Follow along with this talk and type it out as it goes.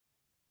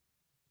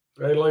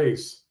Hey,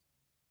 Lise.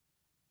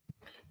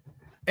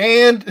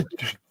 And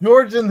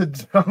George in the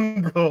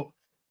Jungle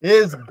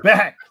is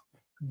back.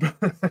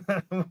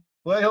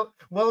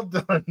 well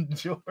done,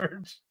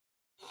 George.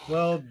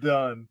 Well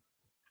done.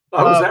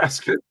 I was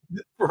asking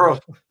for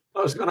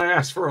I was going to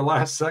ask for a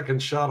last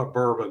second shot of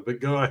bourbon,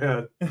 but go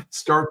ahead.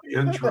 Start the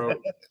intro.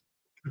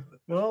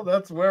 Well,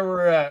 that's where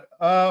we're at.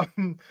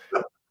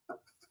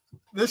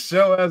 This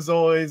show, as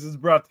always, is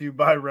brought to you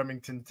by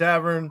Remington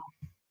Tavern.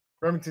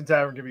 Remington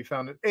Tavern can be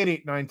found at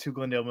 8892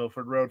 Glendale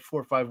Milford Road,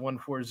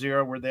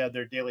 45140, where they have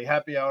their daily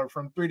happy hour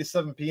from 3 to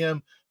 7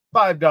 p.m.,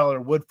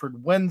 $5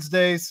 Woodford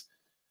Wednesdays.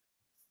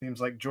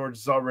 Seems like George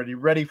is already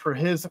ready for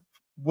his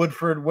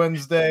Woodford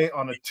Wednesday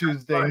on a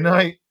Tuesday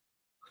night.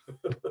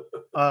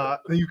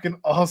 You can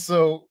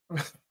also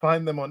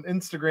find them on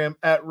Instagram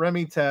at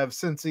RemyTav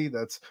Cincy.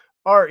 That's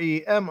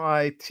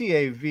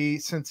REMITAV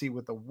Cincy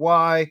with a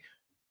Y,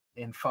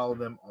 and follow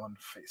them on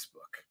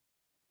Facebook.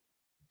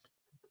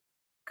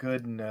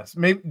 Goodness,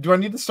 maybe do I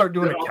need to start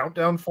doing a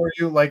countdown for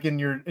you, like in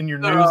your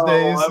news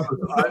days?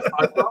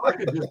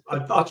 I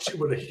thought she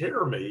would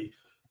hear me,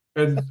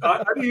 and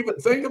I didn't even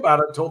think about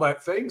it until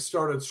that thing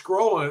started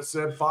scrolling. It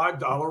said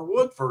 $5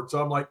 Woodford,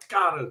 so I'm like,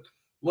 God, a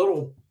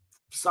little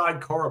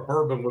sidecar of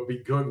bourbon would be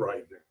good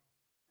right now.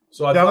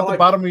 So I down at the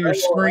bottom of your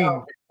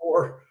screen,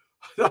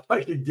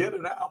 I could get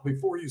it out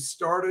before you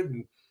started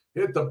and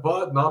hit the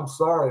button. I'm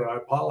sorry, I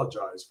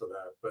apologize for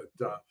that, but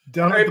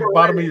down at the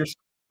bottom of your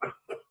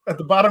at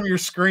the bottom of your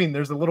screen,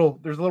 there's a little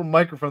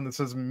microphone that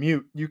says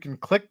mute. You can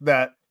click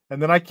that,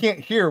 and then I can't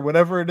hear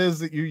whatever it is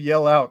that you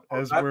yell out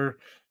as we're.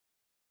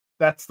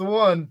 That's the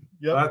one.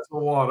 Yep, that's the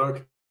one.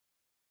 Okay.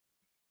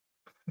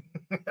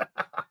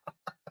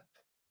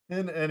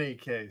 In any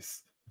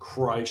case,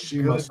 Christ,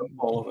 she must have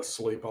fallen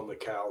asleep on the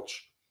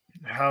couch.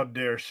 How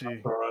dare she?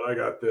 All right, I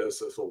got this.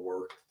 This will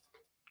work.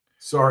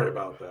 Sorry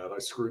about that. I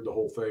screwed the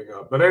whole thing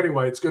up. But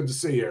anyway, it's good to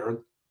see you,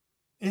 Aaron.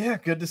 Yeah,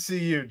 good to see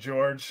you,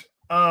 George.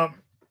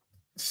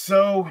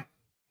 So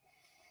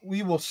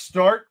we will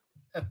start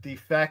at the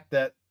fact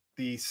that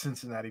the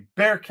Cincinnati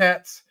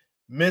Bearcats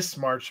miss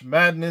March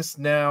Madness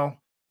now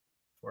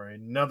for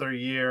another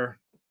year,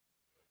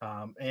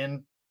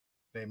 and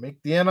they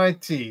make the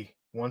NIT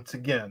once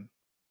again.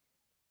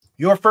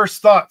 Your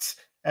first thoughts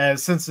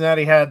as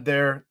Cincinnati had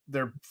their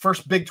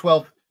first Big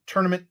 12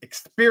 tournament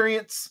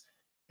experience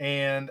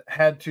and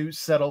had to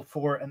settle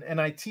for an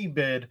NIT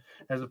bid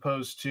as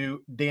opposed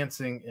to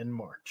dancing in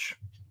March.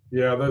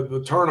 Yeah,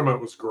 the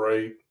tournament was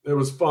great. It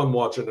was fun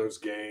watching those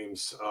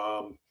games.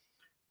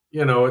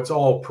 It's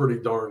all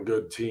pretty darn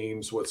good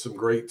teams with some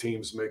great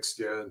teams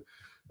mixed in.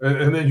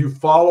 And then you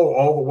follow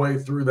all the way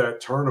through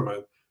that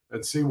tournament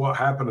and see what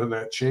happened in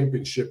that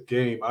championship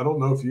game. I don't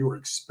know if you were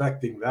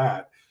expecting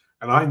that.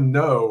 And I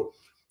know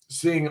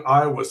seeing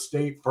Iowa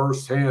State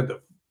firsthand at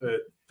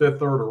Fifth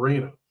Third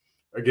Arena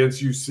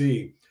against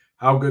UC,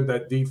 how good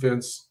that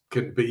defense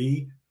can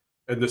be,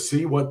 and to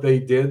see what they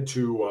did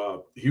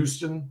to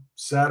Houston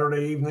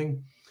Saturday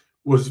evening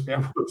was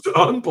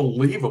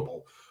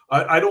unbelievable.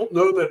 I don't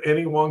know that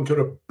anyone could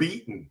have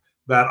beaten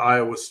that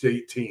Iowa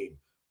State team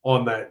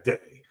on that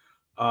day.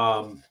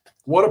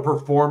 What a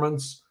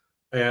performance.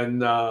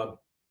 And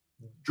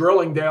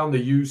drilling down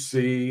the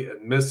UC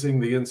and missing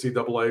the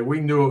NCAA,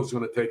 we knew it was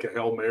going to take a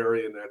Hail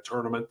Mary in that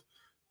tournament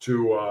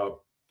to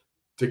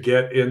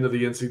get into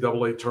the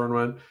NCAA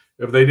tournament.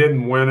 If they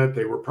didn't win it,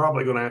 they were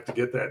probably going to have to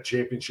get that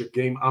championship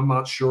game. I'm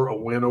not sure a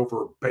win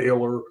over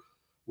Baylor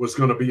was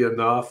going to be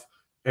enough.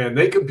 And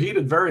they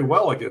competed very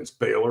well against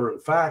Baylor. In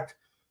fact,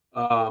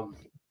 I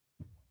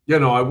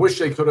wish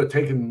they could have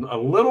taken a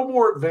little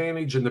more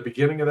advantage in the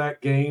beginning of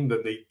that game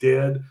than they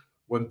did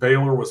when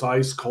Baylor was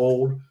ice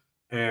cold.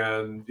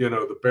 And,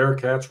 the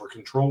Bearcats were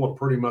controlling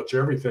pretty much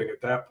everything at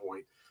that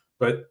point.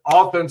 But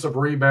offensive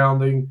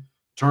rebounding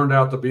turned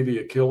out to be the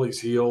Achilles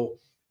heel,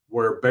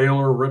 where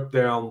Baylor ripped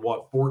down,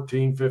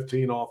 14,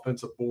 15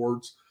 offensive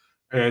boards.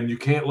 And you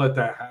can't let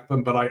that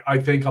happen. But I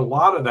think a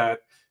lot of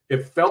that,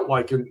 it felt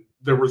like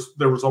there was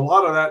a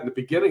lot of that in the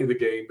beginning of the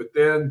game. But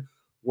then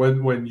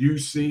when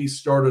UC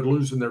started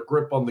losing their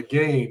grip on the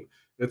game,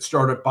 it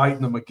started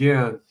biting them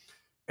again.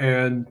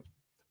 And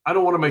I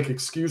don't want to make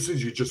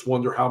excuses. You just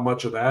wonder how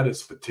much of that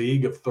is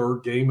fatigue of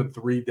third game in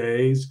 3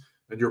 days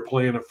and you're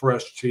playing a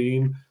fresh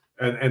team.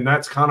 And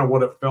that's kind of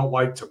what it felt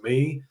like to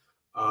me.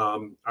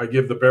 I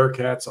give the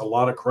Bearcats a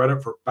lot of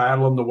credit for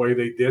battling the way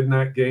they did in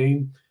that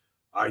game.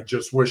 I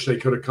just wish they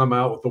could have come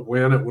out with a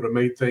win. It would have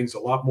made things a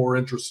lot more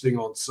interesting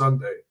on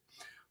Sunday.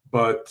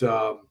 But,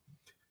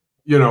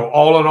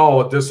 all in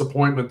all, a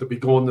disappointment to be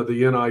going to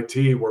the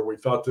NIT where we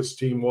thought this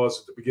team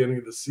was at the beginning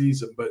of the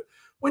season. But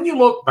when you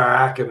look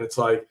back and it's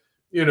like,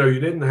 you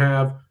didn't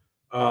have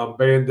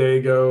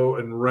Bandago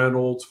and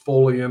Reynolds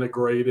fully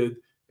integrated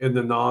in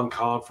the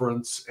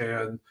non-conference,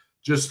 and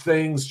just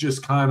things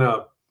just kind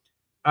of,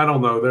 I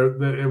don't know.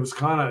 It was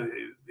kind of,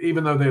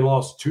 even though they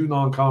lost 2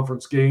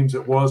 non-conference games,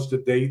 it was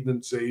to Dayton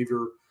and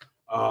Xavier.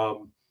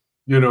 And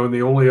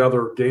the only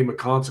other game of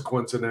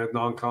consequence in that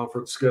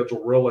non-conference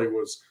schedule really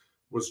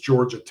was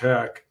Georgia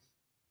Tech.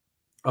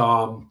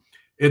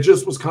 It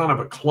just was kind of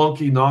a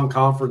clunky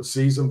non-conference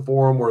season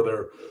for them where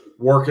they're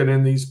working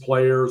in these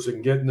players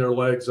and getting their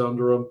legs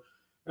under them.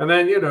 And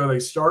then, they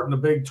start in the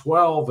Big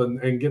 12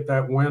 and get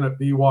that win at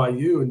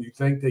BYU, and you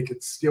think they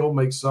could still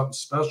make something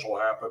special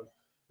happen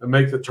and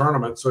make the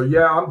tournament. So,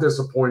 yeah, I'm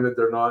disappointed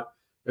they're not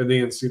in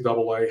the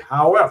NCAA.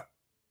 However,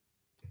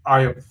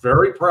 I am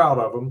very proud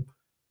of them,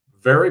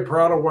 very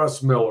proud of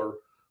Wes Miller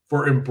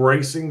for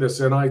embracing this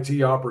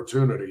NIT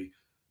opportunity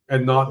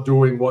and not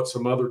doing what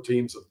some other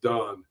teams have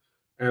done.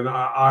 And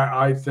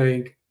I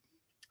think,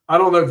 I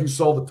don't know if you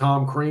saw the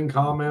Tom Crean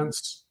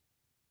comments,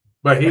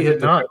 but he hit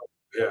the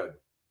head.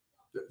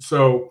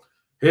 So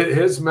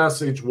his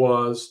message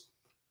was,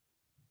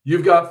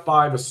 you've got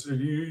five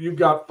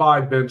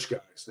bench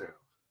guys now.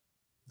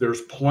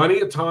 There's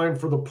plenty of time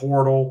for the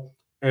portal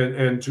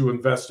and to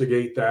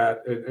investigate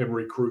that and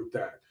recruit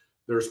that.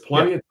 There's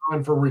plenty of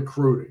time for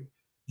recruiting.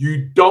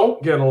 You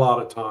don't get a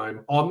lot of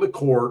time on the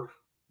court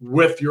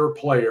with your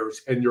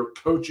players, and you're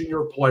coaching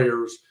your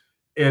players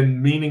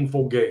in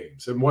meaningful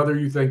games. And whether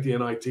you think the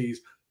NIT is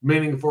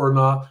meaningful or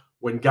not,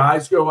 when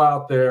guys go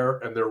out there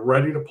and they're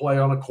ready to play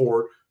on a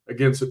court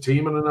against a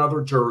team in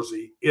another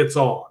jersey, it's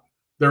on.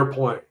 They're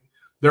playing.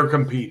 They're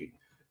competing.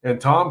 And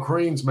Tom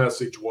Crean's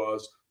message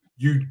was,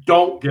 you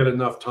don't get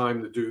enough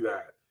time to do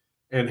that.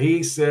 And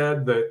he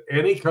said that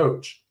any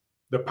coach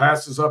that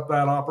passes up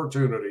that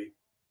opportunity,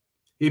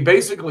 he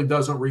basically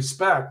doesn't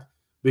respect,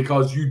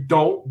 because you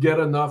don't get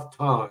enough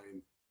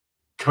time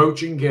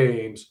coaching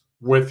games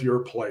with your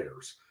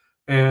players.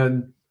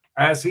 And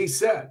as he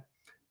said,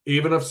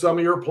 even if some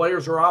of your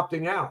players are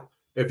opting out,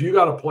 if you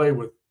got to play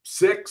with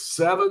 6,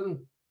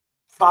 7,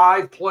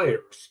 5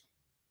 players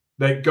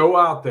that go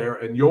out there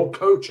and you'll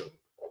coach them,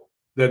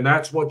 then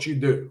that's what you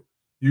do.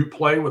 You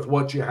play with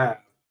what you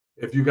have.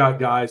 If you got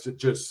guys that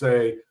just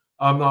say,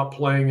 I'm not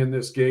playing in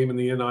this game in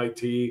the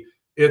NIT,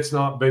 it's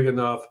not big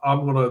enough,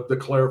 I'm going to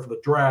declare for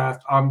the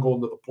draft, I'm going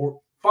to the port,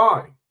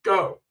 fine,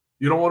 go.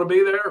 You don't want to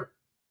be there?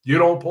 You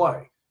don't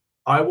play.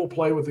 I will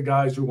play with the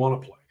guys who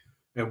want to play.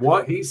 And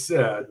what he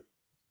said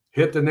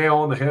hit the nail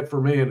on the head for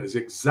me, and is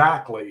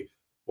exactly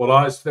what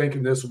I was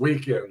thinking this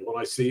weekend when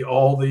I see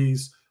all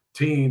these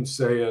teams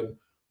saying,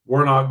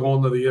 we're not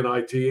going to the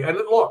NIT. And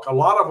look, a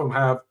lot of them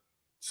have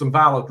some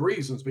valid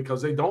reasons,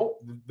 because they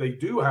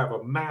do have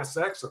a mass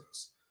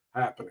exodus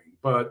happening.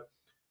 But,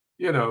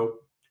 you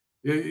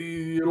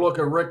look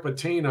at Rick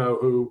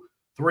Pitino, who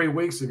 3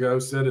 weeks ago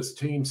said his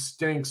team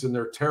stinks and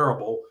they're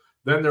terrible.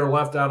 Then they're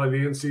left out of the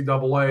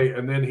NCAA,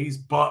 and then he's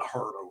butthurt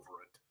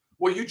over it.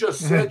 Well, you just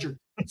said your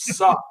team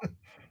sucked,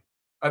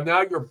 and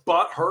now you're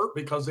butthurt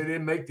because they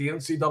didn't make the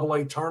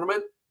NCAA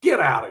tournament? Get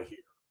out of here.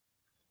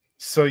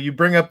 So you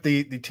bring up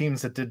the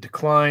teams that did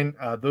decline.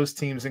 Those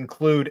teams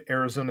include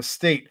Arizona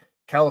State,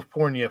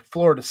 California,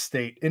 Florida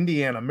State,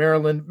 Indiana,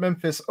 Maryland,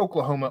 Memphis,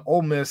 Oklahoma,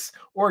 Ole Miss,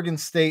 Oregon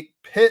State,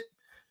 Pitt,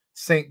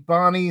 St.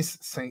 Bonnie's,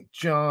 St.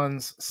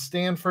 John's,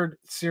 Stanford,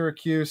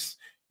 Syracuse,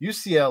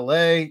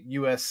 UCLA,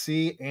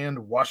 USC, and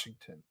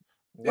Washington.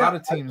 A lot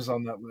of teams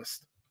on that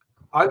list.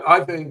 I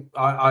think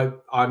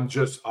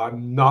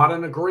I'm not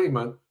in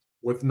agreement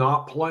with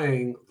not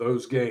playing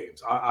those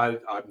games. I'm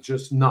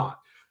just not.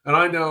 And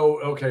I know,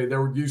 okay,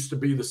 there used to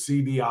be the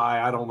CBI.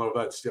 I don't know if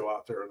that's still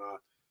out there or not.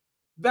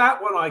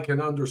 That one I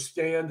can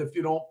understand if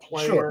you don't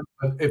play it.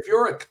 But if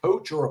you're a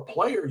coach or a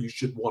player, you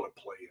should want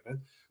to play in it.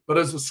 But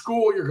as a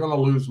school, you're going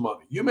to lose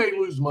money. You may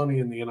lose money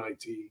in the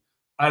NIT.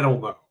 I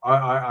don't know.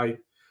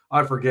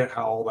 I forget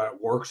how all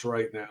that works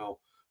right now.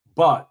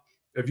 But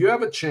if you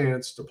have a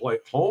chance to play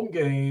a home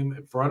game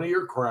in front of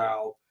your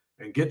crowd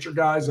and get your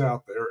guys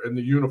out there in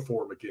the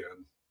uniform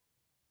again,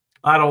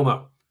 I don't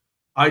know.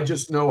 I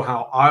just know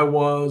how I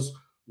was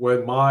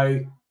when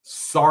my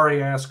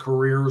sorry-ass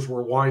careers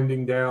were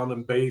winding down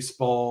in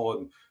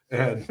baseball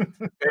and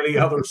any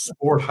other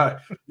sport.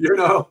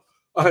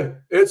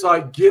 It's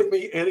like, give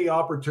me any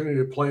opportunity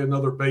to play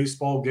another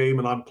baseball game,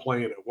 and I'm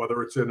playing it,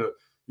 whether it's in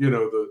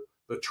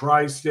the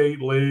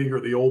Tri-State League or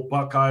the old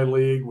Buckeye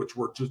League, which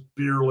were just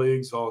beer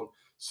leagues on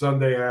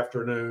Sunday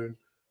afternoon.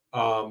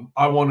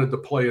 I wanted to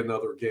play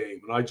another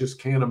game, and I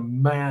just can't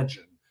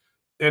imagine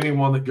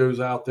anyone that goes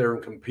out there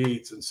and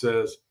competes and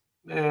says,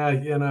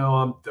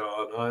 I'm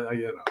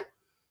done.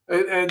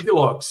 And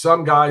look,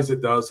 some guys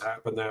it does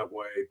happen that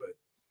way,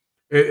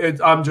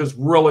 but I'm just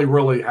really,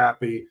 really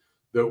happy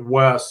that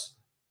Wes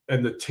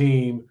and the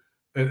team,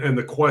 and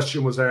the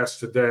question was asked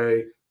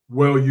today,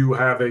 will you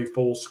have a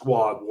full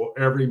squad? Will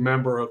every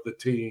member of the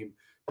team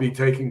be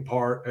taking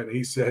part? And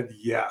he said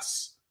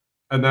yes.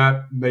 And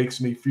that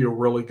makes me feel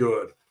really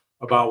good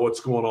about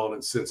what's going on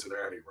in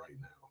Cincinnati right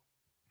now.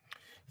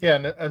 Yeah,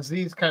 and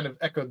Aziz kind of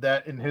echoed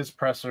that in his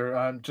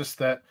presser, just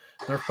that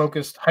they're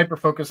focused,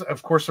 hyper-focused.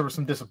 Of course, there was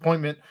some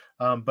disappointment,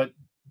 but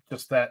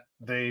just that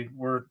they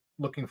were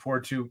looking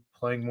forward to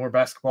playing more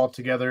basketball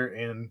together,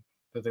 and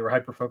that they were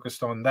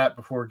hyper-focused on that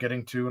before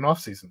getting to an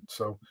off-season.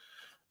 So,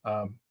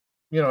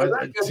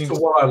 it seems to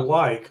what I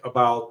like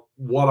about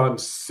what I'm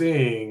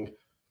seeing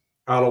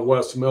out of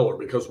Wes Miller,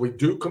 because we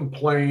do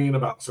complain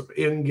about some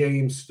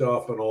in-game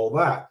stuff and all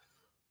that,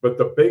 but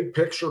the big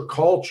picture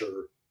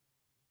culture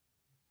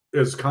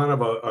is kind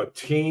of a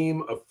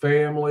team, a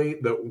family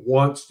that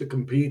wants to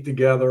compete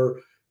together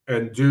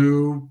and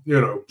do,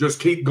 just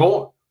keep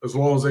going as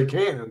long as they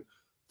can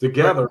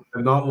together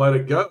and not let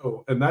it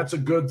go. And that's a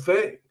good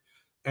thing.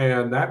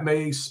 And that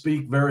may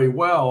speak very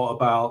well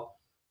about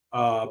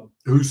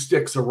who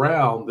sticks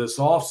around this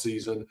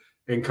offseason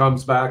and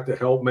comes back to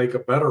help make a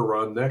better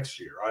run next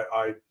year.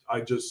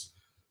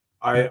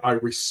 I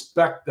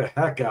respect the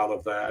heck out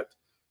of that.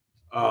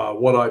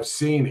 What I've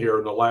seen here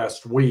in the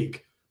last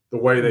week, the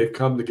way they've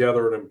come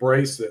together and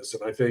embraced this.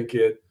 And I think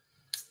it,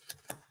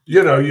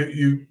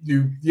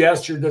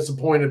 yes, you're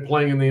disappointed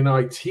playing in the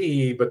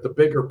NIT, but the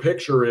bigger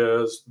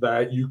picture is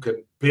that you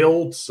can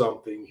build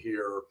something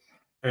here.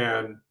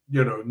 And,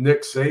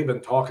 Nick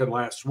Saban talking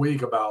last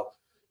week about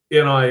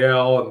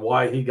NIL and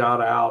why he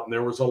got out. And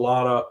there was a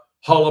lot of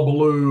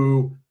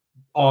hullabaloo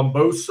on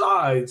both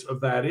sides of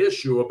that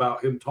issue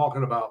about him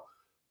talking about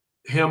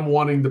him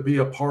wanting to be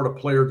a part of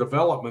player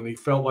development. He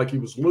felt like he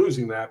was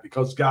losing that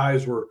because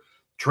guys were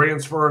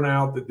transferring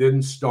out that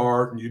didn't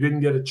start, and you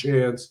didn't get a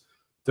chance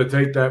to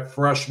take that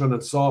freshman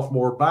and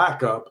sophomore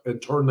backup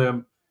and turn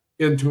them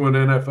into an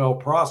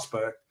NFL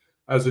prospect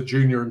as a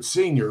junior and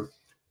senior.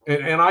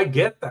 And I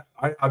get that.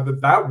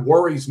 That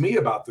worries me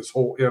about this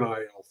whole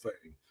NIL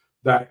thing,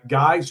 that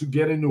guys who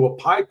get into a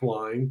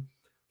pipeline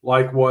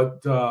like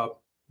what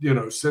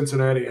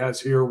Cincinnati has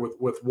here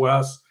with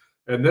Wes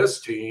and this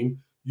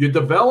team, you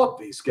develop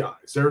these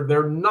guys.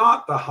 They're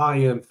not the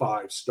high-end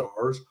 5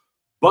 stars,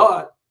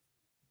 but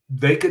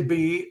they could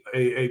be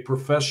a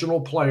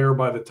professional player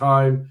by the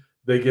time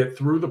they get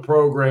through the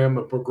program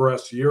and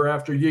progress year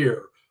after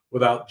year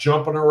without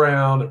jumping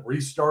around and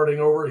restarting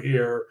over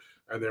here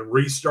and then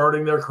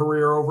restarting their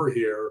career over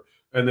here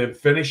and then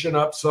finishing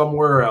up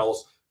somewhere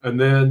else. And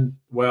then,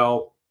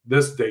 well,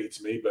 this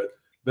dates me, but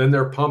then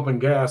they're pumping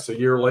gas a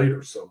year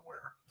later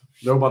somewhere.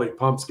 Nobody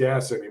pumps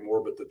gas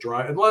anymore but the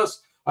dry,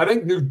 unless I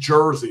think New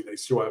Jersey, they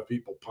still have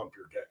people pump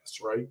your gas,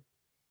 right?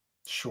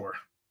 Sure.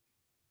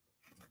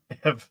 I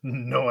have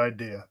no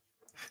idea.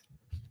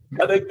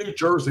 I think New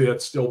Jersey,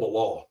 that's still the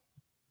law.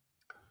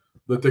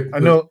 That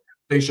the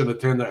station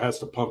attendant has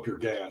to pump your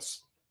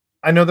gas.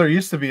 I know there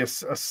used to be a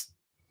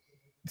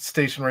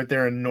station right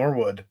there in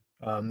Norwood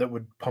that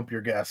would pump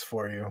your gas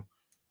for you.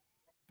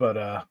 But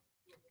I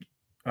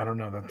don't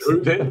know.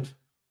 Who did?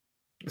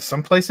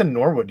 Someplace in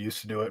Norwood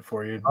used to do it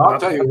for you. I'll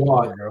tell you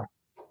what.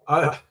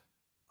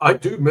 I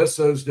do miss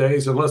those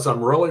days unless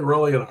I'm really,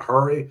 really in a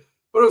hurry.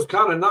 But it was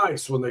kind of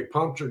nice when they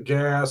pumped your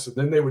gas and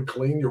then they would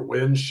clean your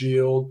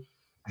windshield.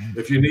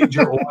 If you need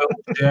your oil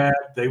check,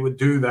 they would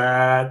do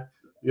that.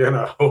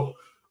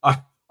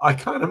 I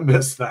kind of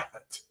miss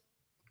that,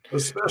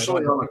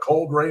 especially on a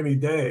cold, rainy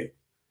day.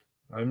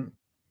 I'm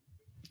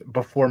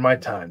before my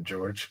time,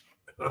 George.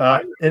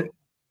 In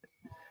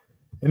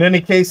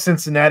any case,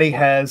 Cincinnati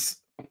has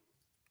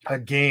a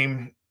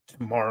game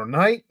tomorrow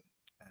night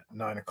at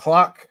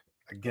 9:00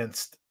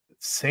 against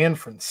San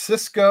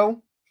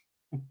Francisco.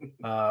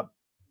 San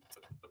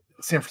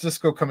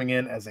Francisco coming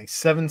in as a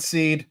 7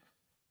 seed.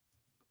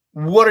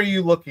 What are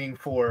you looking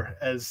for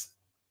as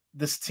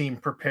this team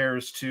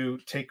prepares to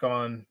take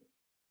on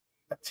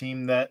a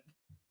team that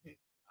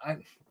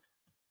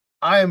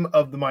I'm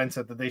of the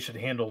mindset that they should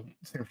handle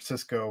San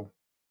Francisco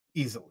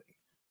easily,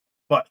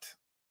 but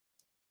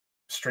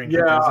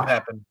stranger things have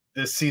happened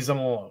this season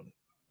alone.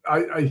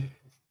 I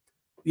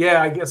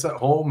guess at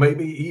home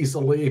maybe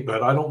easily,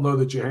 but I don't know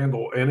that you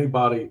handle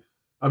anybody.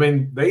 I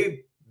mean,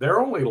 their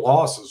only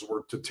losses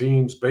were to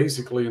teams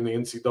basically in the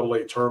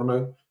NCAA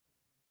tournament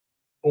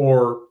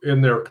or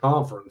in their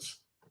conference.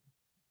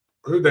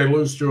 Who they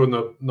lose to in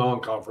the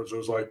non-conference? It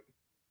was like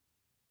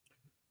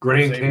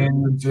Grand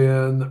Canyon's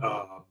in,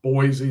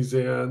 Boise's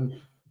in.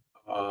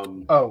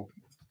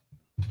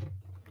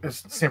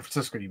 It's San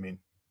Francisco, you mean?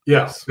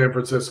 Yes, San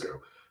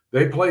Francisco.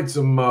 They played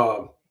some.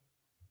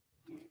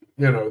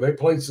 They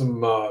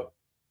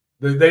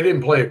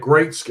didn't play a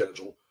great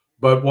schedule,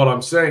 but what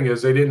I'm saying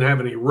is they didn't have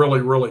any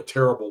really, really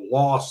terrible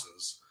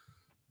losses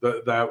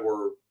that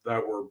were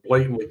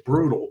blatantly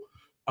brutal.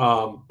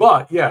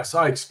 But yes,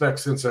 I expect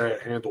Cincinnati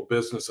to handle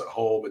business at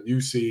home, and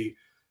you see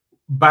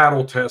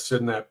battle tests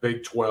in that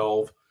Big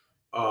 12.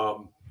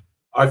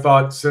 I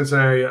thought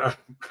Cincinnati,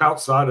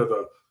 outside of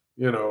the,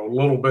 a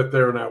little bit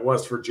there in that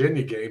West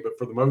Virginia game, but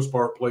for the most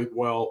part played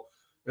well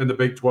in the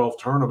Big 12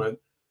 tournament.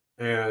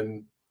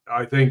 And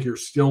I think you're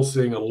still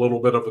seeing a little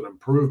bit of an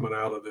improvement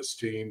out of this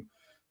team.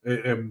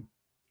 And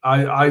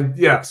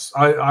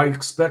I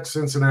expect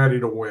Cincinnati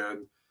to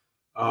win.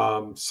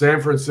 San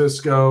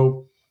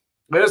Francisco,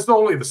 it's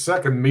only the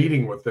second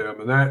meeting with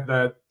them, and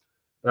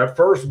that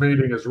first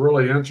meeting is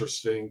really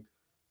interesting.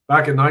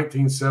 Back in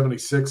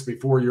 1976,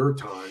 before your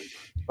time,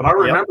 but I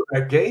remember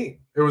that game.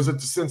 It was at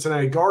the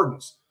Cincinnati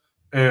Gardens,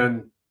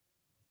 and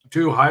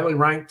 2 highly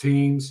ranked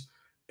teams,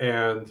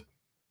 and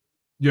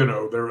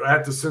they're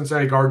at the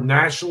Cincinnati Garden,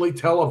 nationally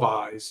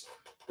televised.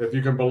 If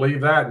you can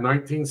believe that, in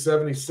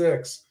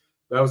 1976,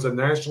 that was a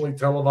nationally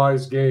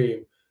televised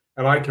game,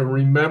 and I can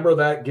remember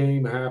that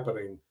game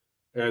happening.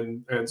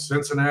 And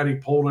Cincinnati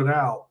pulled it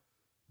out.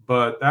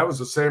 but that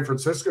was a San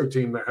Francisco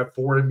team that had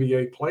 4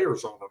 NBA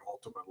players on it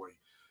ultimately.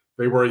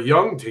 They were a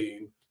young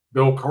team.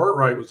 Bill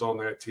Cartwright was on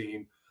that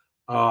team.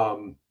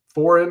 4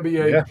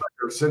 NBA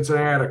players.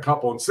 Cincinnati had a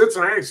couple. And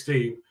Cincinnati's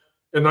team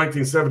in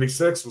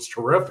 1976 was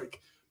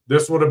terrific.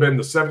 This would have been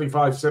the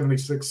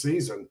 75-76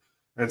 season.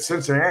 And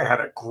Cincinnati had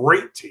a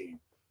great team,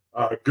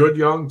 a good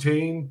young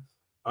team.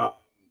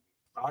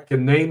 I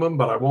can name them,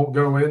 but I won't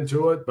go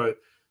into it. But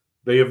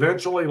they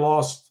eventually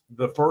lost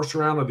the first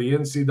round of the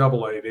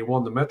NCAA. They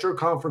won the Metro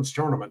Conference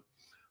tournament,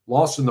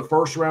 lost in the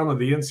first round of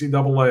the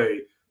NCAA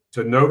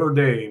to Notre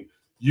Dame.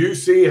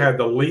 UC had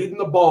the lead in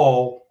the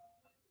ball,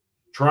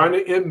 trying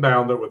to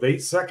inbound it with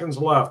 8 seconds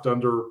left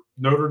under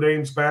Notre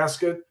Dame's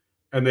basket,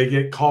 and they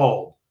get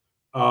called.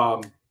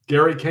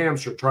 Gary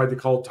Kamsher tried to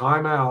call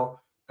timeout,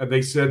 and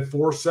they said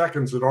 4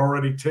 seconds had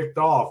already ticked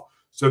off.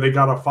 So they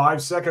got a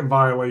 5-second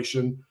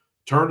violation,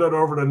 turned it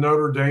over to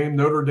Notre Dame.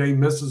 Notre Dame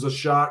misses a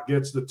shot,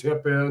 gets the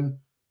tip in,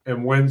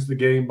 and wins the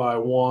game by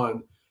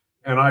 1.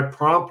 And I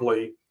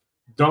promptly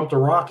dumped a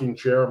rocking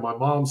chair in my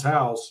mom's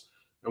house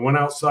and went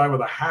outside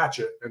with a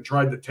hatchet and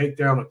tried to take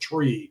down a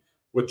tree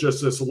with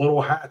just this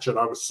little hatchet.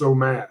 I was so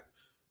mad.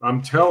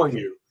 I'm telling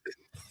you,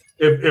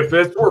 if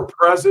this were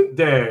present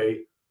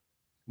day,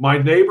 my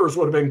neighbors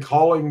would have been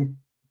calling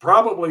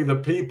probably the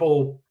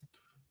people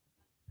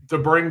to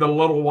bring the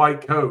little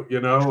white coat,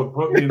 and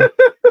put me in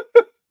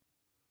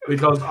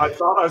because I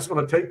thought I was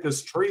going to take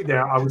this tree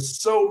down. I was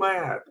so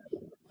mad.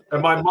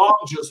 And my mom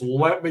just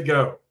let me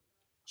go.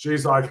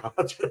 She's like,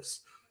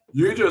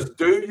 you just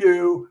do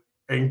you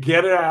and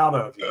get it out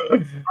of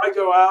you. I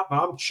go out and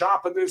I'm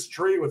chopping this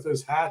tree with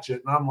this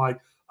hatchet, and I'm like,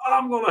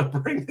 I'm going to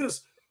bring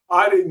this.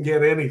 I didn't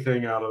get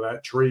anything out of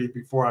that tree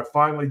before I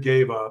finally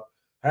gave up,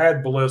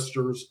 had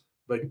blisters,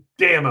 but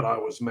damn it, I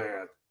was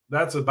mad.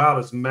 That's about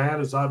as mad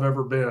as I've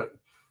ever been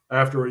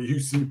after a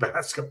UC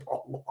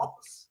basketball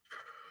loss.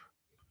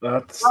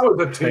 That's I was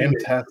a teenager.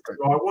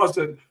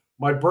 Fantastic.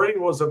 My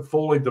brain wasn't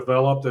fully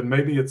developed, and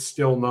maybe it's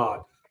still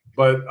not.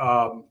 But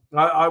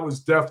I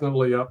was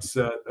definitely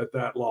upset at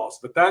that loss.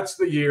 But that's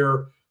the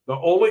year. The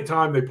only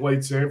time they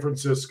played San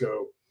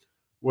Francisco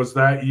was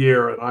that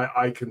year, and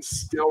I can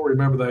still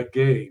remember that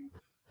game.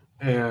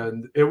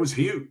 And it was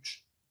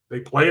huge. They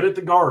played at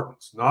the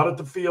Gardens, not at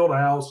the Field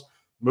House,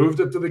 moved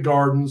it to the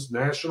Gardens,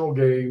 national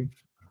game.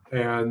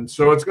 And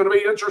so it's going to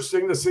be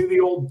interesting to see the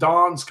old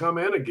Dons come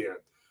in again.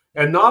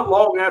 And not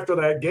long after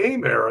that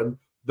game, Aaron,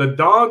 the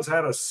Dons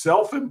had a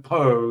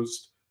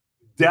self-imposed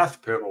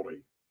death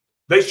penalty.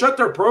 They shut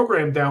their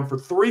program down for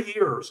 3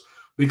 years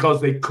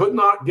because they could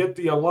not get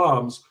the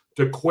alums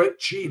to quit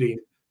cheating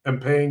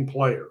and paying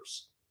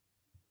players.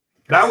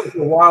 That was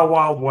the wild,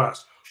 wild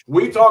west.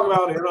 We talk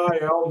about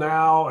NIL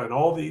now and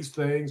all these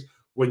things.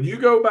 When you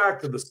go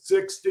back to the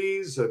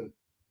 60s and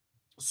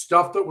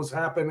stuff that was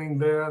happening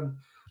then,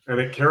 and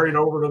it carried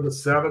over to the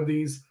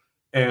 70s,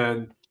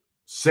 and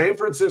San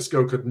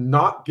Francisco could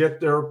not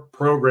get their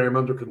program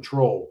under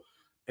control.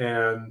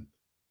 And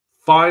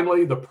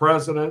finally, the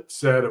president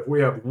said, if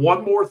we have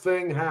one more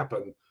thing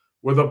happen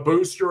with a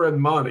booster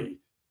and money,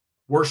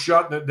 we're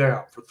shutting it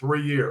down for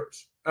 3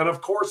 years. And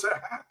of course, it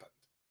happened.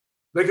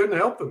 They couldn't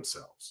help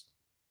themselves.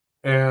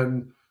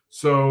 And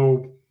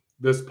so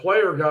this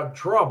player got in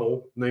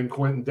trouble named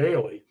Quentin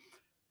Daly,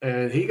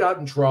 and he got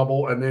in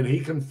trouble. And then he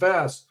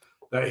confessed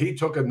that he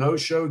took a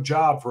no-show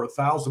job for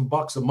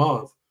 $1,000 a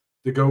month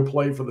to go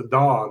play for the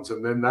Dons.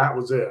 And then that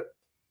was it.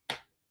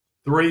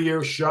 3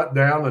 years shut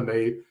down, and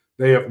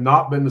they have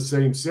not been the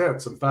same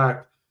since. In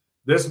fact,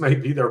 this may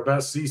be their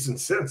best season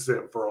since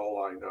then, for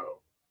all I know.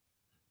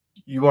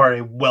 You are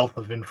a wealth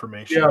of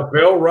information. Yeah,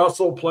 Bill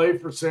Russell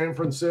played for San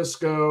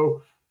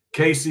Francisco.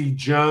 Casey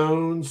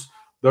Jones.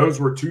 Those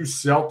were 2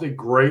 Celtic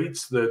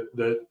greats that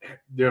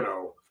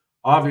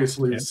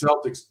obviously the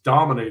Celtics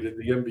dominated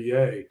the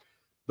NBA.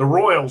 The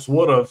Royals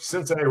would have,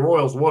 Cincinnati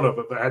Royals would have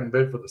if it hadn't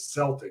been for the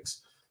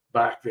Celtics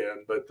back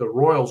then. But the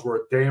Royals were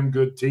a damn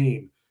good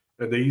team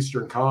in the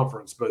Eastern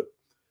Conference. But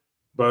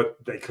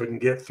they couldn't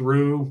get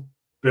through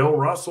Bill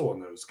Russell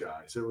and those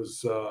guys. It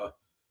was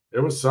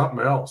something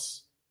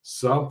else.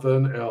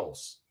 Something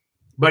else.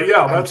 But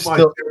yeah, that's my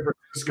San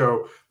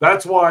Francisco.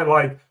 That's why,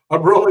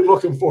 I'm really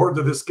looking forward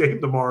to this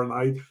game tomorrow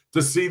night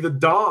to see the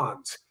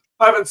Dons.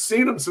 I haven't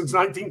seen them since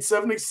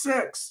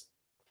 1976.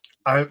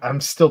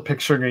 I'm still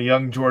picturing a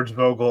young George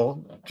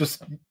Vogel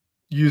just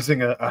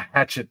using a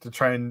hatchet to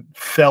try and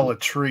fell a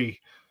tree.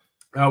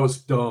 That was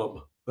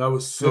dumb. That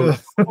was so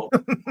dumb.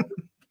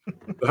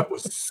 That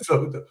was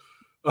so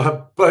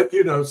dumb. But,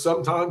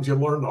 sometimes you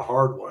learn the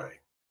hard way.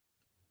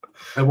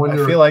 And when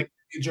you're a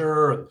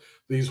teenager and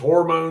these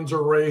hormones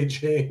are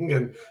raging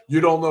and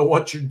you don't know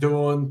what you're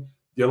doing,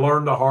 you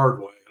learn the hard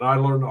way. And I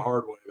learned the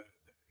hard way that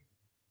day.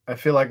 I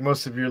feel like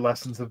most of your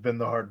lessons have been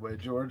the hard way,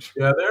 George.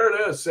 Yeah, there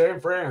it is. San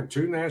Fran,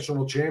 2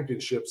 national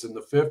championships in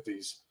the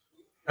 50s.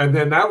 And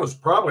then that was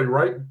probably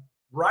right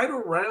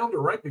around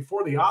or right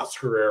before the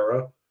Oscar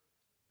era.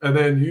 And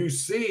then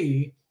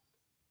UC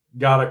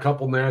got a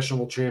couple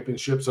national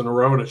championships in a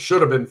row, and it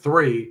should have been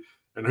 3.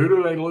 And who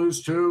do they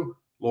lose to?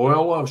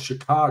 Loyola of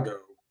Chicago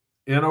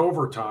in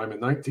overtime in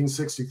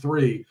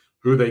 1963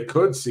 who they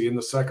could see in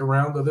the second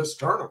round of this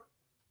tournament.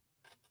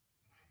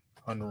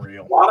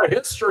 Unreal. A lot of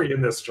history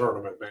in this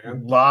tournament, A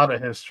man. lot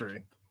of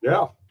history.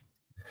 Yeah.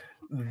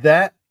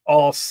 That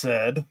all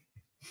said,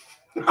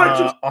 I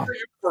just threw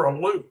you for a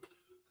loop.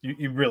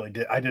 You really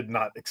did. I did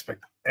not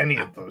expect any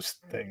of those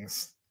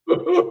things.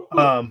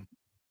 That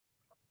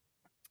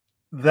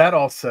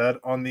all said,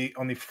 on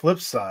the flip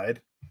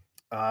side,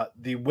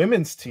 the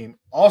women's team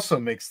also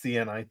makes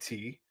the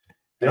NIT,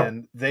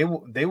 and they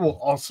will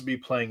also be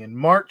playing in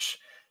March,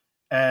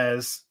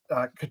 as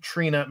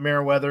Katrina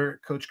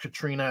Merriweather, Coach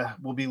Katrina,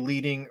 will be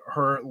leading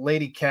her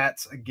Lady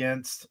Cats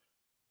against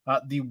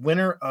the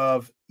winner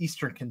of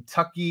Eastern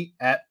Kentucky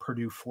at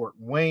Purdue Fort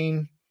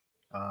Wayne.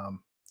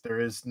 There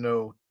is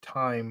no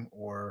time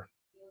or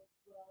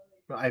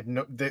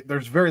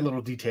there's very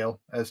little detail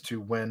as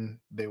to when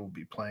they will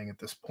be playing at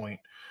this point.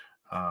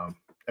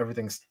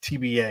 Everything's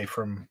TBA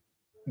from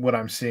what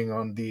I'm seeing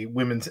on the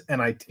women's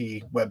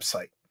NIT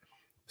website.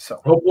 So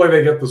hopefully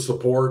they get the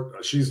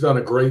support. She's done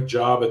a great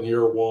job in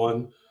year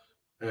one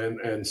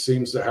and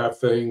seems to have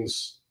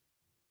things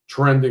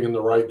trending in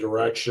the right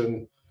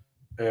direction.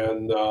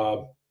 And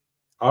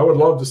I would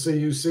love to see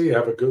UC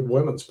have a good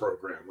women's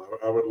program.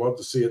 I would love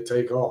to see it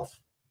take off.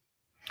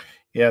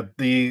 Yeah,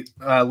 the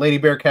Lady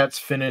Bearcats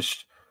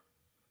finished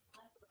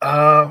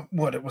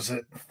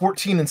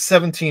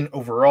 14-17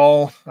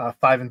 overall,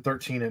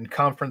 5-13 in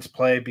conference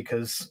play,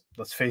 because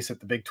let's face it,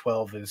 the Big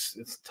 12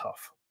 is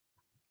tough.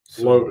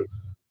 Loaded.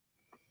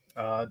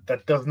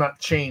 That does not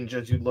change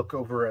as you look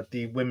over at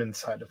the women's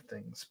side of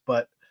things.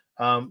 But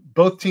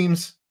both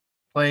teams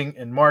playing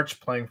in March,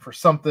 playing for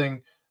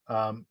something.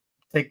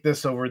 Take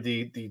this over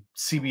the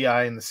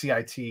CBI and the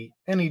CIT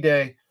any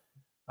day.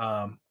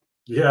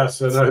 Yes,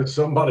 and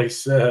somebody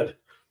said,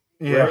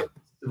 yeah,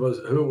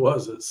 who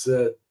was it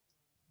said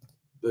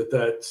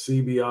that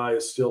CBI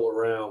is still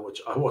around,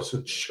 which I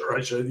wasn't sure.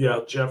 I said,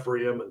 yeah,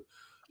 Jeffrey Emmon.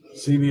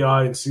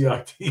 CBI and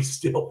CIT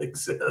still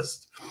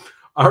exist.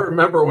 I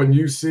remember when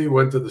UC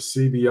went to the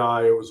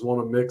CBI, it was one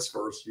of Mick's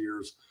first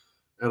years,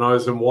 and I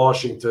was in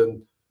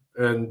Washington,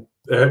 and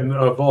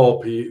of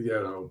all people,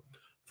 of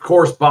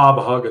course,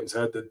 Bob Huggins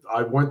had to.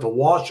 I went to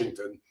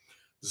Washington.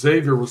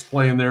 Xavier was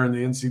playing there in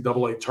the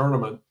NCAA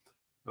tournament,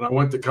 and I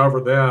went to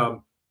cover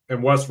them,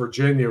 and West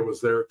Virginia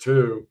was there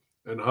too,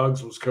 and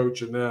Hugs was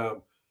coaching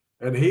them,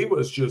 and he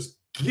was just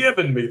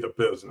giving me the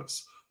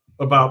business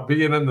about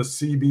being in the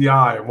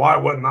CBI and why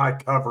wasn't I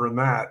covering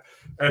that,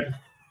 and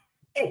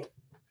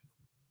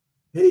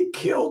he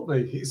killed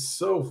me. He's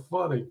so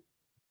funny.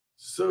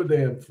 So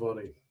damn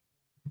funny.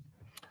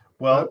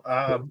 Well,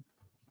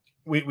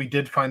 we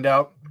did find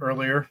out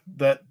earlier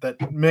that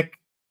Mick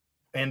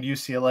and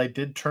UCLA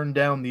did turn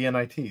down the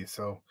NIT.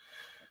 So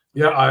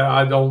yeah,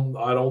 I don't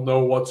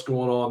know what's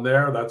going on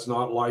there. That's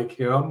not like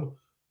him.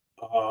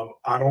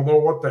 I don't know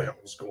what the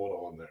hell's going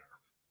on there.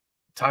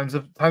 Times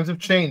have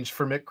changed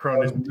for Mick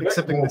Cronin,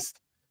 accepting the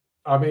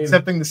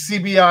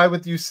CBI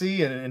with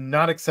UC and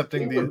not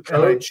accepting the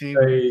NIT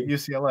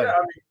UCLA.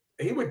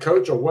 Yeah, he would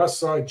coach a West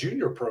Side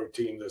Junior Pro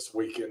team this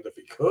weekend if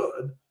he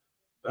could.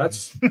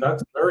 That's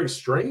very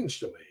strange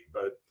to me,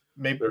 but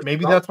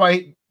maybe that's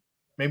why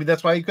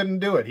he couldn't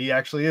do it. He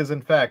actually is,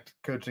 in fact,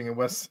 coaching a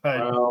West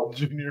Side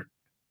Junior.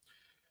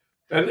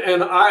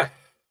 And I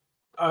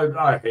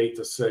hate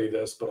to say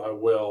this, but I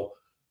will.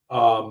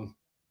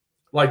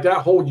 Like that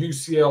whole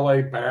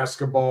UCLA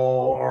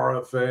basketball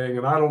aura thing,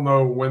 and I don't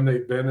know when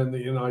they've been in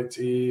the NIT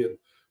and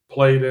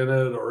played in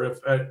it, or if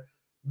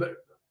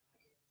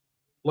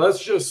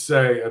let's just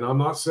say, and I'm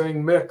not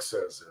saying Mick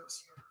says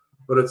this,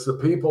 but it's the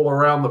people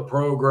around the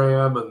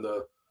program and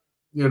the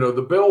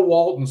Bill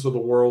Waltons of the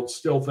world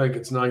still think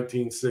it's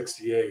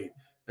 1968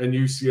 and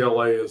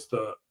UCLA is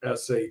the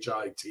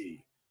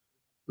SHIT.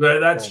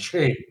 That's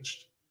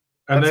changed.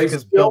 And they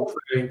still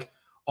think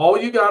all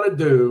you got to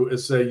do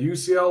is say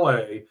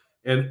UCLA,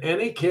 and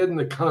any kid in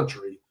the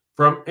country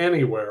from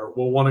anywhere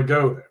will want to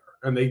go there,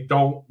 and they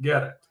don't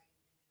get it.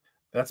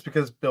 That's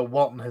because Bill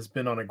Walton has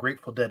been on a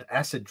Grateful Dead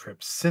acid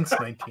trip since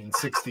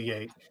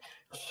 1968.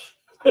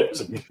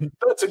 That's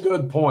a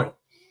good point.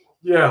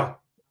 Yeah.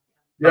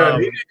 Yeah,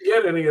 he didn't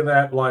get any of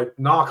that like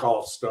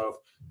knockoff stuff.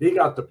 He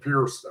got the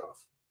pure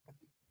stuff.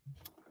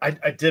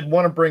 I did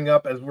want to bring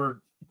up, as we're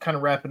kind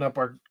of wrapping up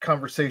our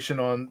conversation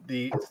on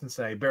the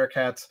Cincinnati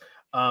Bearcats,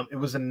 it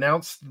was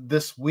announced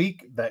this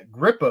week that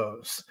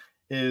Grippos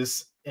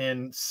is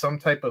in some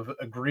type of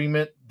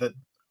agreement that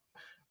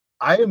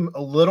I am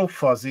a little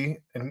fuzzy,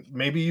 and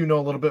maybe you know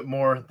a little bit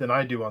more than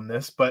I do on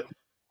this, but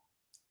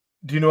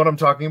do you know what I'm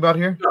talking about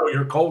here? No,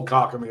 you're cold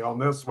cocking me on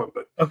this one,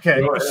 but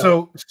okay.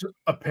 So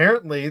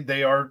apparently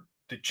they're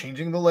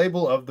changing the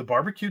label of the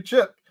barbecue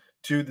chip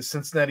to the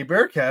Cincinnati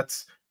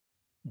Bearcats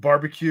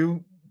barbecue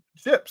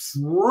chips.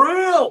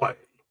 Really?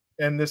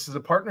 And this is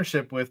a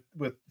partnership with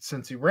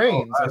Cincy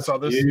Reigns. I saw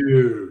this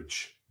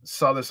huge.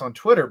 Saw this on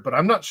Twitter, but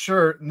I'm not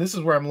sure. And this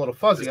is where I'm a little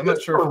fuzzy. I'm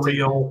not sure if it's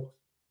real.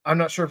 I'm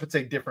not sure if it's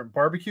a different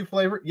barbecue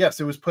flavor.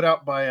 Yes, it was put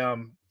out by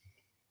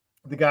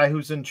the guy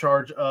who's in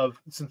charge of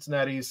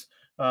Cincinnati's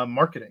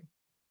marketing.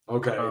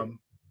 Okay.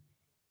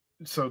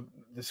 So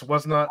this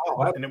was not,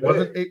 Oh, and it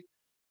wasn't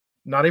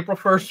not April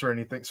 1st or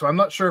anything. So I'm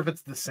not sure if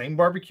it's the same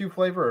barbecue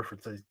flavor or if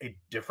it's a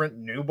different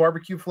new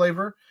barbecue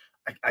flavor.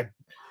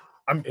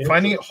 I'm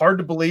finding it hard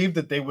to believe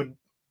that they would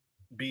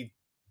be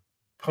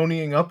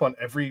ponying up on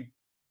every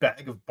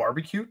bag of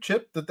barbecue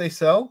chip that they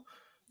sell.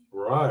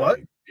 Right. But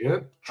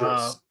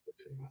Interesting.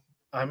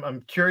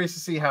 I'm curious to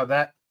see how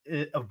that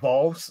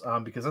evolves,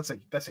 because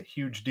that's a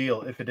huge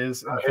deal if it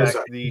is in That is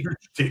fact a huge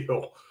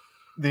deal.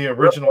 The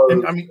original.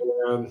 And I mean,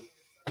 man,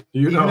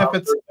 you know how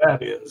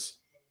that is.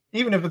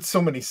 Even if it's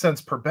so many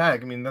cents per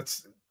bag, I mean,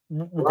 that's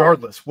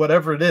regardless,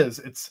 whatever it is,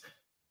 it's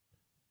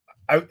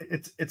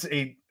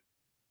a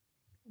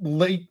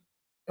late,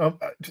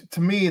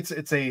 to me,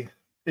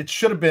 it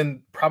should have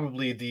been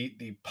probably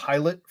the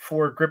pilot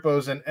for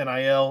Grippos and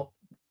NIL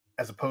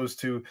as opposed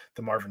to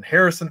the Marvin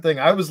Harrison thing.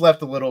 I was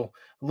left a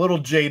little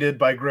jaded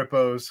by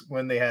Grippos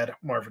when they had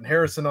Marvin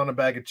Harrison on a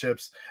bag of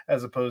chips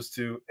as opposed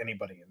to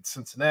anybody in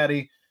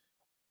Cincinnati.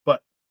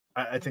 But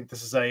I think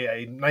this is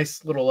a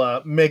nice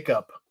little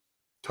makeup.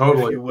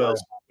 Totally, if you will.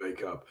 nice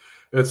makeup.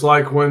 It's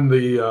like when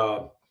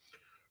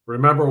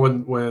remember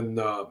when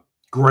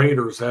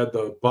Graders had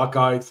the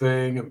Buckeye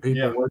thing and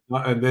people were,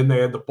 and then they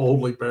had the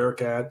Boldly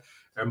Bearcat.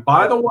 And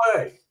by the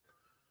way,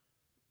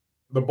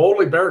 the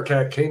Boldly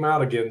Bearcat came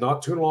out again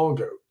not too long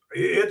ago.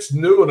 It's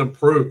new and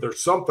improved.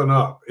 There's something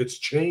up. It's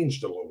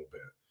changed a little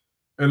bit.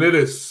 And it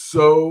is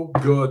so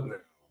good now,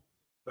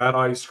 that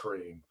ice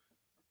cream,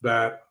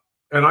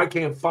 and I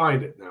can't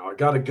find it now. I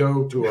got to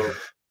go to a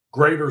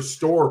greater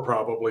store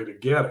probably to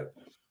get it.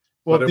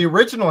 Well, the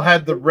original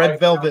had the red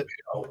velvet.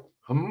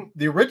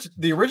 The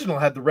original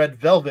had the red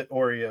velvet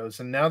Oreos,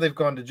 and now they've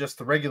gone to just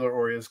the regular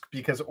Oreos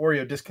because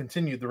Oreo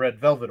discontinued the red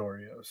velvet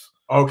Oreos.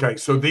 Okay,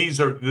 so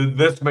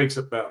this makes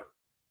it better.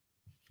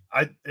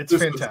 It's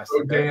fantastic.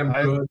 So damn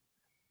good.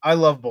 I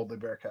love Boldly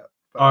Bearcat.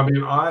 I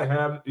mean,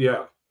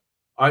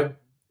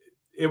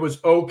 it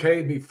was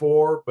okay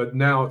before, but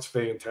now it's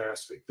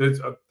fantastic.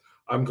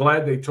 I'm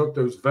glad they took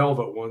those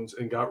velvet ones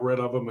and got rid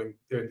of them and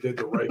did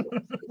the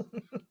regular.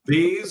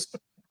 These,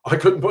 I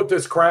couldn't put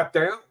this crap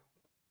down.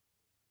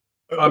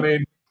 I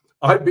mean,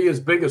 I'd be as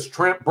big as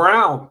Trent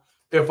Brown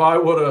if I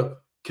would have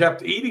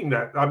kept eating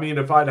that. I mean,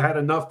 if I'd had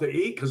enough to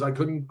eat, because I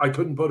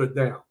couldn't put it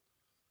down.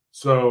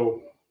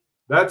 So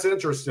that's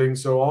interesting.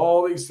 So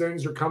all these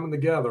things are coming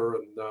together,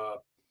 and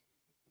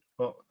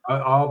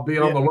I'll be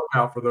on the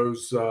lookout for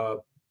those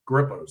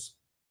Grippos.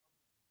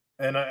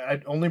 And I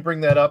only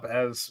bring that up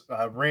as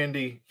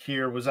Randy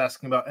here was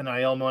asking about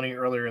NIL money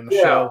earlier in the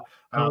show.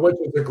 Which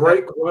is a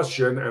great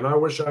question, and I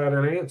wish I had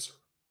an answer.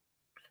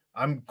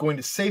 I'm going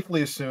to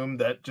safely assume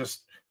that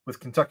just with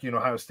Kentucky and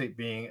Ohio State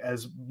being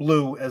as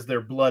blue as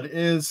their blood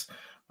is,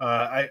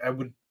 I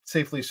would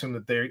safely assume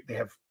that they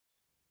have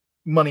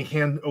money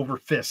hand over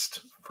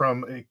fist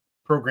from a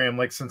program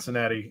like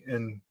Cincinnati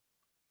in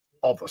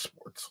all the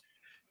sports.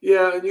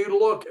 Yeah, and you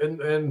look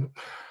and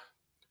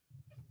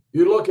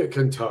you look at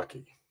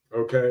Kentucky.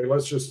 Okay,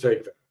 let's just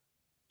take that.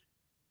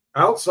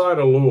 Outside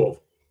of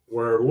Louisville,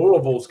 where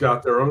Louisville's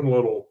got their own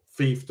little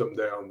fiefdom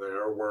down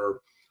there,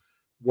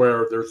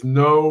 where there's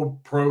no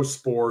pro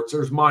sports,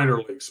 there's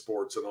minor league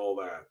sports and all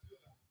that.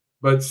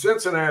 But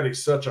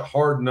Cincinnati's such a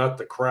hard nut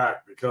to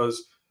crack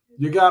because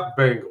you got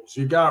Bengals,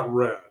 you got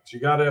Reds, you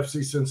got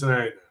FC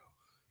Cincinnati now.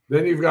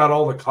 Then you've got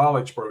all the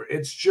college programs.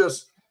 It's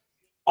just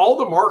all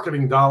the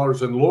marketing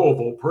dollars in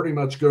Louisville pretty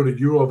much go to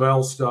U of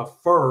L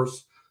stuff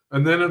first,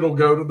 and then it'll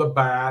go to the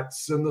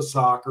Bats and the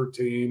soccer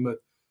team.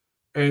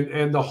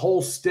 And the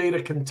whole state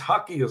of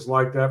Kentucky is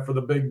like that for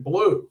the Big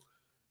Blue.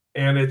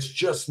 And it's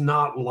just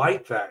not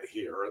like that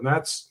here. And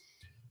that's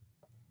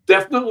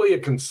definitely a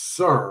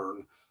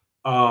concern.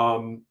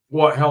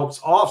 What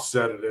helps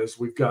offset it is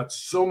we've got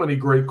so many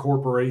great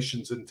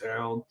corporations in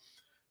town.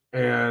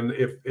 And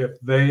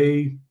if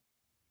they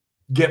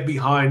get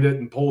behind it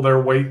and pull their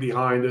weight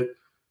behind it,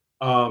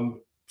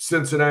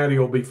 Cincinnati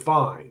will be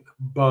fine.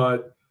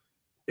 But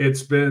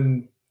it's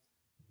been,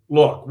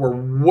 look, we're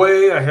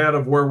way ahead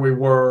of where we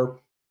were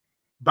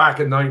back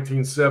in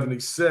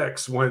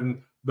 1976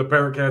 when the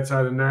Bearcats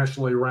had a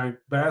nationally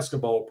ranked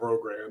basketball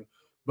program,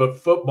 but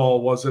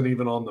football wasn't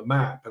even on the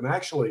map. And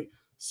actually,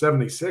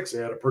 76,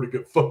 they had a pretty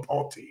good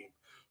football team,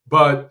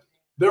 but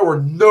there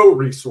were no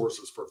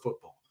resources for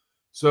football.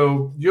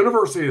 So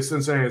University of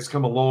Cincinnati has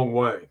come a long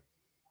way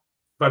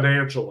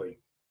financially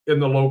in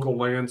the local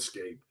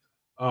landscape.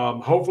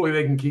 Hopefully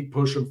they can keep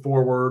pushing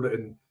forward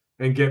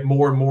and get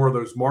more and more of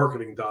those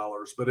marketing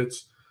dollars, but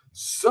it's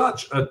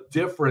such a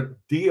different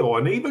deal.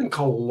 And even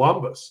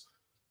Columbus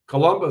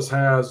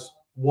has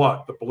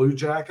what? The Blue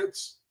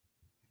Jackets?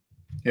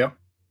 Yep.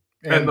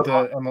 And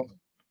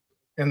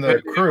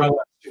the Crew.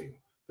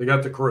 They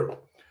got the Crew.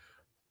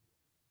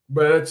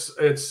 But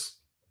it's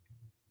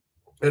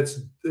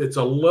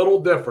a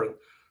little different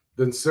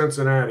than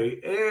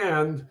Cincinnati.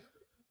 And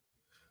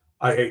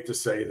I hate to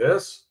say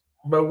this,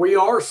 but we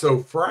are so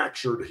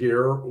fractured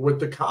here with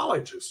the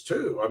colleges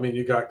too. I mean,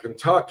 you got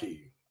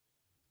Kentucky,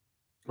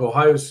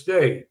 Ohio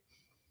State,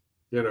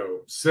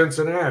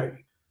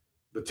 Cincinnati,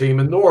 the team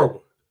in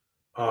Norwood.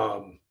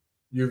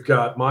 you've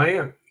got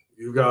Miami,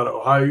 you've got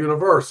Ohio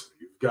University,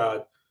 you've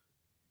got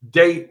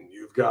Dayton,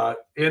 you've got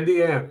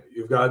Indiana,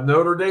 you've got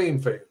Notre Dame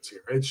fans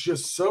here. It's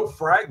just so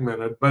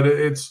fragmented, but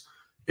it's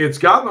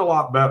gotten a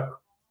lot better.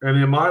 And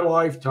in my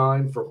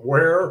lifetime, from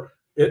where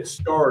it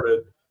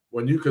started,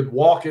 when you could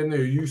walk into a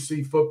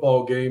UC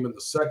football game in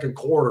the second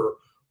quarter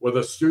with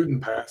a student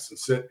pass and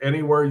sit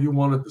anywhere you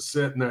wanted to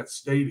sit in that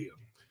stadium.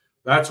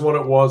 That's what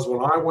it was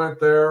when I went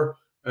there.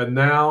 And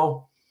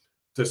now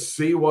to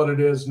see what it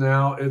is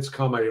now, it's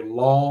come a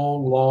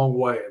long, long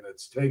way. And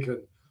it's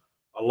taken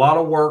a lot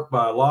of work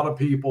by a lot of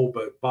people,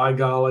 but by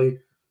golly,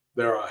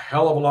 they're a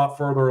hell of a lot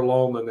further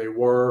along than they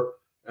were.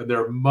 And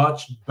they're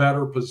much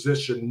better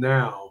positioned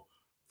now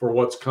for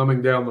what's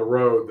coming down the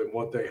road than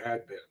what they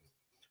had been.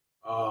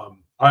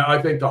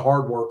 I think the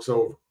hard work's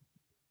over.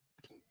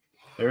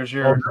 There's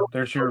your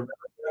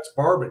that's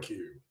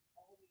barbecue.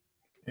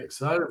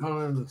 Excited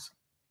about this.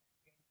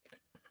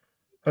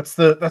 That's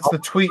the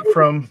tweet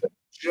from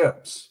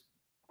chips.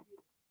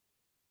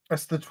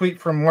 That's the tweet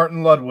from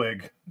Martin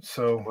Ludwig.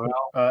 So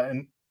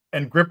and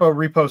Grippo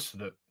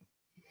reposted it.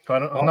 So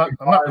I'm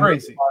not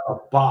crazy. A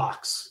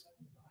box.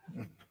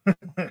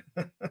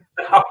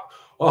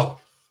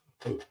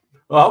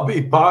 I'll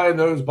be buying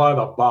those by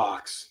the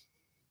box.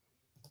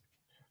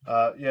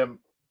 Yeah,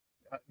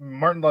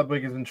 Martin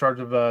Ludwig is in charge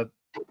of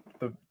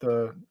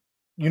the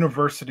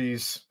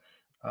university's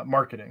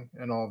marketing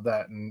and all of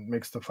that, and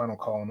makes the final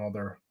call on all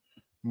their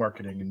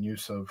marketing and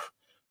use of.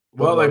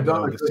 Well, they've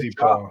done a good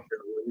job.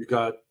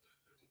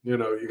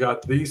 You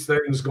got these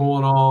things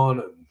going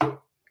on, and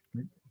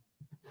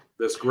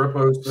this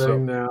Grippo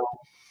thing now.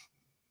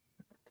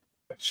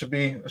 It should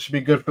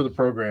be good for the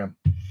program.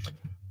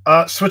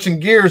 Switching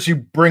gears, you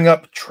bring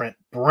up Trent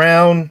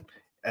Brown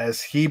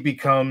as he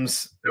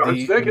becomes the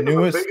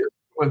newest. The biggest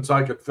ones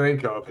I could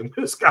think of, and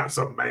this guy's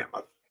a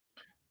mammoth.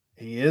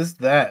 He is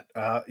that.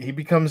 He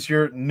becomes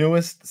your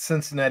newest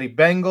Cincinnati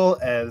Bengal,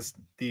 as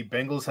the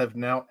Bengals have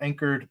now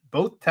anchored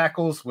both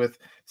tackles with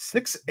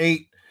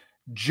 6'8"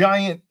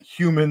 giant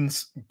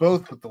humans,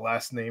 both with the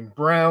last name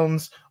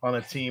Browns, on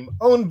a team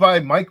owned by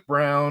Mike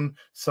Brown,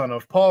 son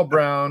of Paul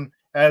Brown,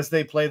 as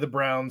they play the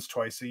Browns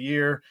twice a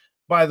year.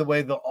 By the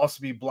way, they'll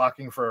also be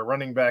blocking for a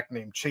running back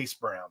named Chase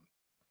Brown.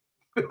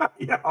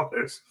 Yeah,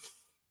 there's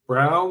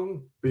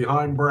Brown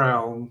behind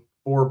Brown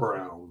for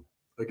Brown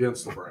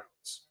against the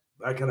Browns.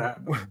 That could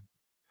happen.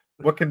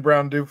 What can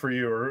Brown do for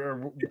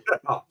you?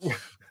 Yeah.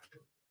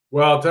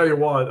 Well, I'll tell you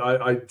what,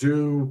 I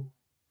do.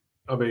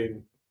 I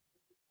mean,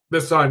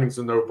 this signing's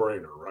a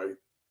no-brainer, right?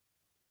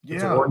 Yeah.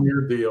 It's a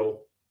one-year deal.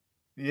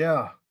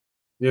 Yeah.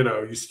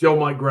 You still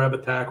might grab a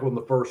tackle in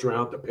the first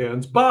round,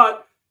 depends,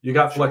 but you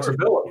got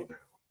flexibility now.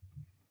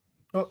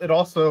 Well, it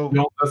also you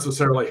don't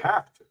necessarily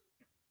have to.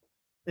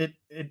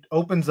 It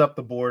opens up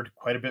the board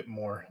quite a bit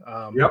more.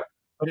 Yep.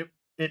 But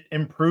it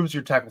improves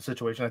your tackle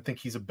situation. I think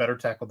he's a better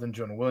tackle than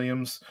Jonah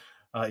Williams.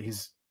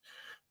 He's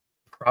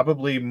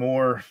probably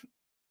more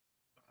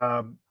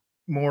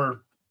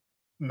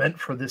meant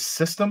for this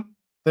system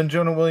than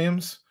Jonah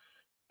Williams.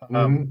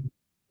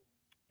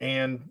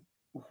 And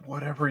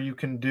whatever you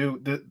can do,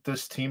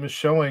 this team is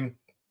showing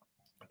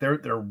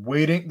they're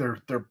waiting.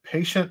 They're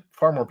patient,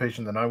 far more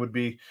patient than I would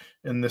be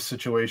in this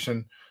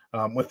situation.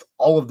 With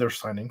all of their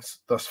signings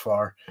thus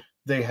far,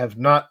 they have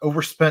not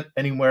overspent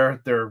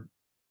anywhere. They're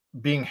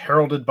being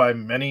heralded by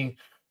many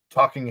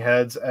talking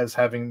heads as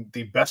having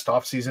the best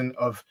offseason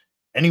of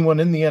anyone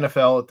in the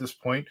NFL at this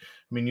point.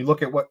 I mean, you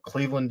look at what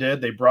Cleveland did.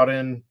 They brought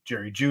in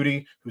Jerry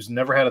Jeudy, who's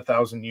never had a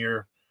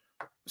 1,000-year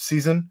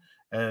season,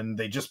 and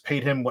they just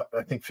paid him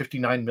I think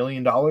 $59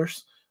 million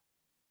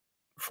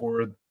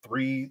for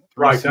three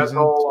right, seasons. That's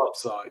all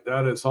upside.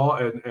 That is all,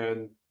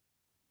 and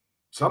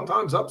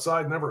sometimes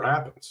upside never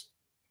happens.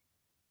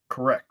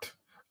 Correct.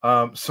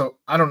 So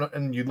I don't know.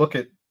 And you look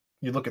at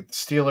the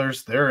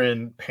Steelers, they're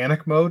in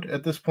panic mode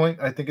at this point,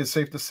 I think it's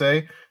safe to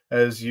say,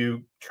 as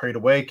you trade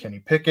away Kenny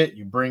Pickett,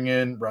 you bring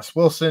in Russ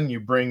Wilson,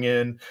 you bring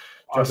in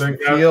Justin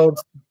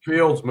Fields.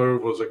 Fields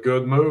move was a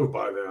good move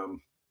by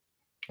them.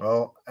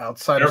 Well,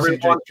 outside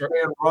everyone of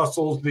saying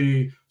Russell's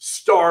the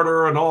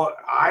starter and all,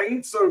 I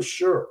ain't so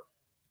sure.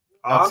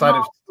 Outside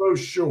of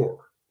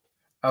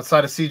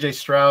CJ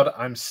Stroud,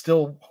 I'm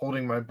still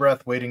holding my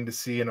breath, waiting to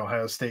see an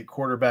Ohio State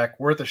quarterback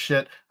worth a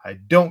shit. I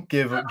don't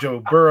give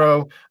Joe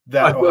Burrow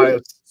that Ohio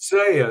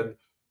saying,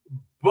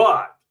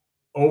 but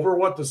over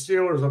what the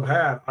Steelers have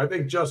had, I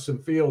think Justin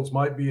Fields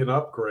might be an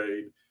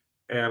upgrade.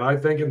 And I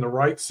think in the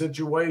right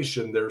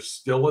situation, there's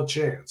still a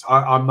chance.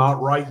 I'm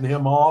not writing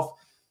him off,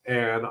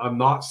 and I'm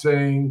not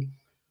saying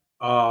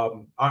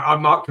I'm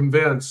not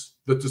convinced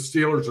that the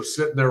Steelers are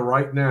sitting there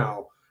right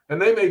now,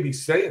 and they may be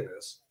saying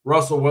this.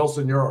 Russell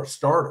Wilson, you're our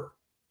starter.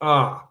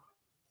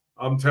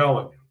 I'm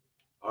telling you,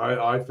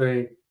 I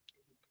think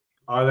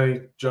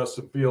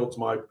Justin Fields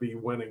might be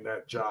winning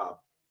that job.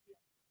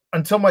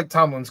 Until Mike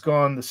Tomlin's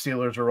gone, the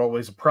Steelers are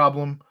always a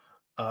problem.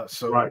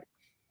 Right.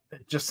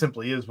 It just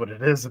simply is what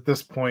it is at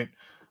this point.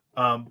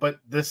 But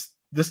this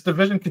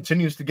division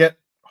continues to get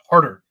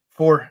harder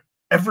for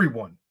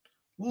everyone,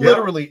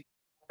 literally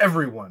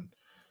everyone.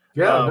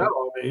 Yeah,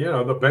 no, I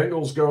mean, the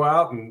Bengals go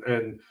out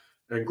and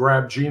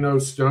grab Geno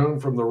Stone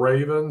from the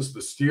Ravens. The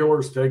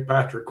Steelers take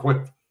Patrick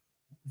Quinn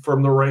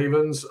from the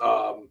Ravens.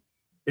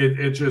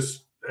 It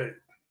just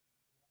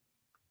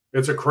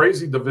it's a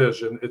crazy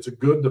division. It's a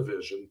good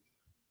division,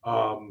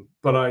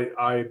 but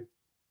I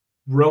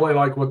really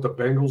like what the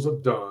Bengals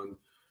have done,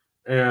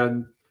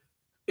 and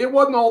it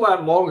wasn't all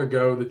that long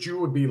ago that you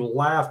would be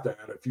laughed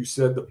at if you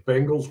said the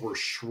Bengals were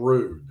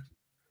shrewd,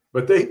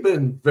 but they've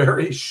been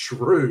very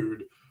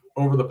shrewd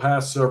over the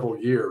past several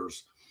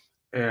years.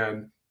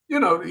 And,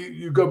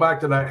 you go back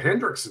to that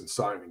Hendrickson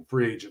signing,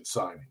 free agent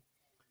signing.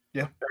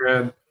 Yeah.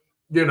 And,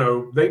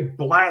 they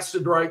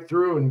blasted right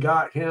through and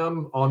got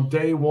him on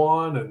day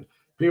one. And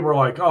people are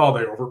like, oh,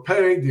 they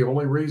overpaid. The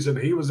only reason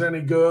he was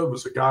any good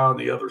was the guy on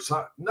the other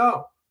side.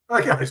 No,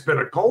 that guy's been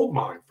a gold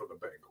mine for the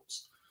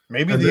Bengals.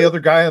 Maybe the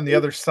other guy on the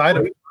other side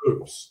of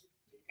moves.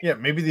 Yeah,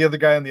 maybe the other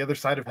guy on the other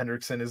side of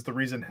Hendrickson is the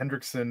reason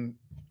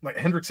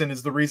Hendrickson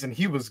is the reason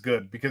he was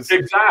good, because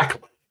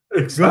exactly.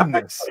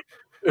 Goodness.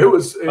 It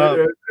was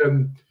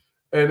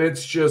and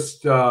it's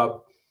just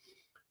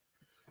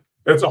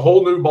it's a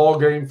whole new ball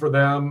game for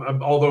them,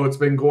 although it's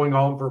been going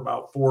on for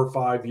about 4 or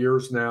 5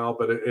 years now,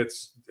 but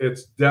it's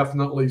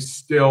definitely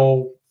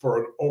still, for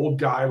an old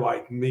guy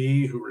like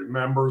me who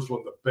remembers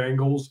when the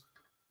Bengals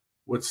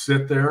would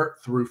sit there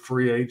through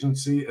free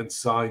agency and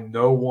sign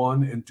no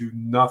one and do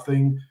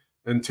nothing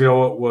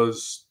until it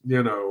was,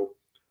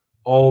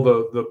 all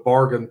the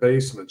bargain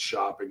basement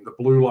shopping, the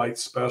blue light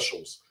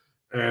specials.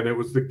 And it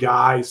was the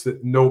guys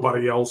that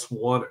nobody else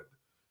wanted.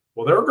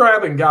 Well, they're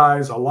grabbing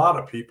guys a lot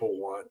of people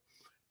want,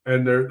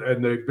 and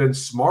they've been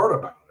smart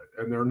about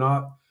it, and they're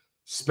not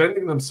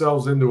spending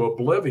themselves into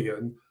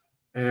oblivion.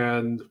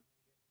 And,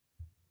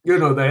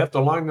 they have to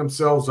line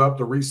themselves up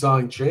to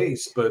re-sign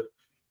Chase, but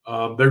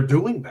they're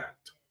doing that.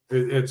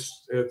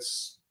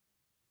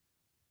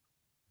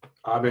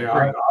 I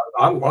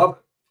love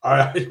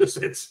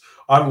it.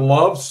 I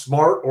love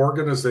smart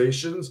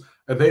organizations,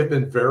 and they've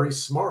been very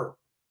smart.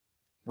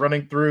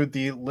 Running through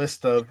the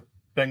list of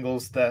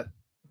Bengals that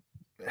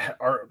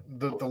are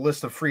the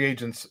list of free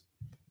agents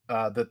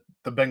that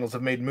the Bengals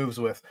have made moves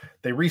with.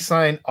 They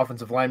re-sign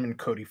offensive lineman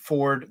Cody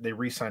Ford. They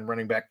re-sign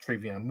running back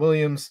Trevion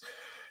Williams.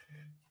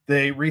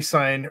 They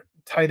re-sign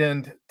tight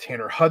end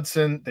Tanner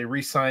Hudson. They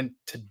re-signed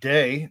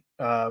today,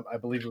 I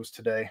believe it was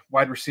today,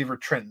 wide receiver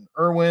Trenton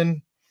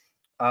Irwin.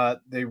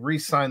 They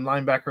re-signed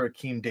linebacker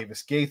Akeem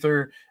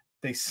Davis-Gaither.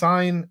 They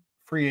sign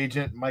free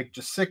agent Mike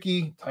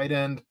Gesicki, tight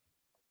end.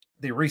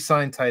 They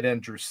re-sign tight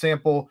end Drew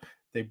Sample.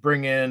 They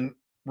bring in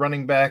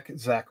running back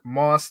Zach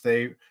Moss.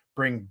 They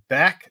bring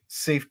back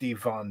safety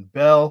Von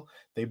Bell.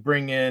 They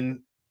bring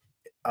in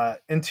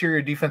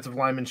interior defensive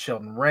lineman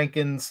Sheldon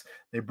Rankins.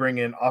 They bring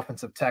in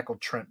offensive tackle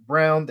Trent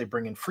Brown. They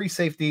bring in free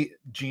safety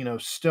Geno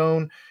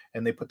Stone,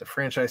 and they put the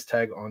franchise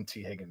tag on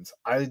T. Higgins.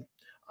 I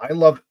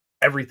love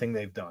everything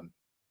they've done.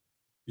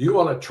 You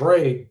want to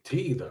trade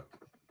T, though?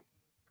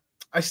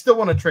 I still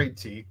want to trade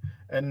T,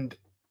 and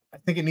I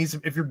think it needs,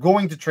 if you're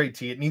going to trade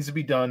T, it needs to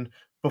be done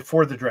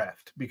before the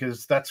draft,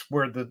 because that's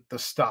where the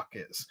stock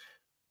is.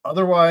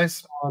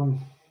 Otherwise,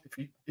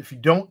 if you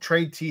don't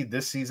trade T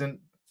this season,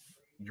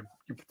 you're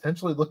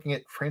potentially looking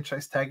at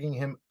franchise tagging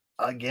him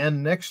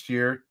again next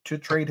year to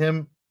trade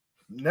him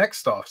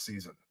next off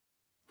season.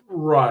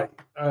 Right,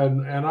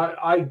 and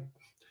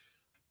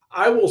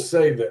I will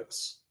say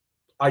this.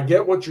 I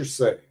get what you're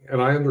saying,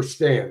 and I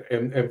understand.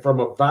 And from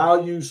a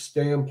value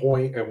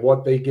standpoint and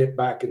what they get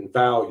back in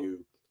value,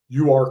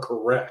 you are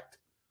correct.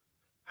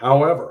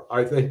 However,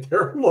 I think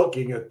they're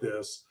looking at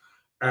this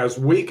as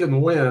we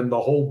can win the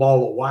whole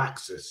ball of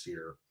wax this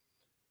year.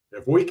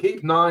 If we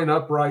keep 9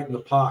 upright in the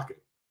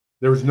pocket,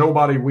 there's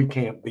nobody we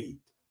can't beat.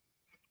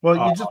 Well,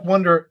 you just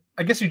wonder,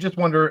 I guess you just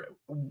wonder,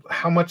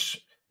 how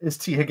much is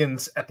T.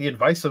 Higgins, at the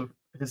advice of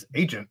his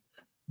agent,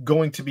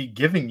 going to be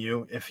giving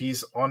you if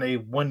he's on a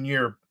 1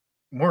 year,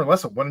 more or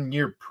less a 1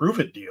 year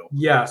prove it deal?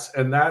 Yes,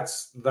 and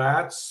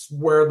that's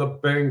where the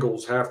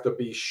Bengals have to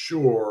be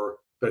sure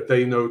that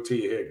they know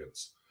T.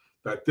 Higgins,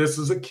 that this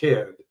is a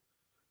kid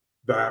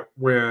that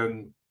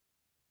when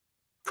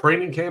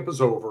training camp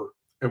is over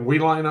and we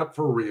line up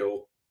for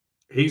real,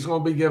 he's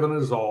going to be giving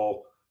his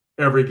all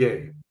every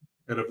game.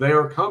 And if they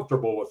are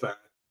comfortable with that,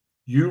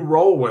 you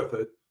roll with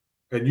it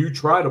and you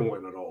try to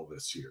win it all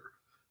this year.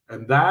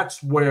 And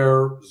that's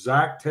where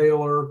Zach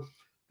Taylor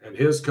and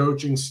his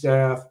coaching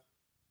staff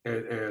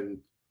and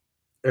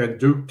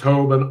Duke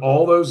Tobin,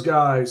 all those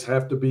guys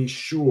have to be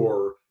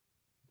sure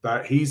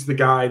that he's the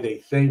guy they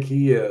think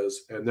he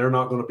is, and they're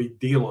not going to be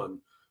dealing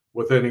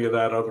with any of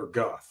that other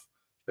guff.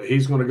 That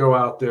he's going to go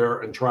out there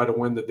and try to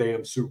win the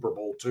damn Super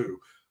Bowl too.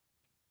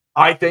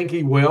 I think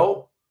he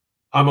will.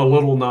 I'm a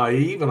little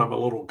naive and I'm a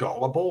little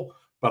gullible,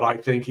 but I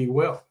think he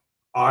will.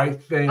 I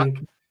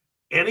think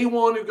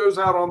anyone who goes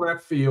out on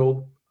that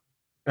field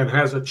and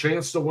has a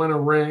chance to win a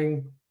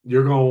ring,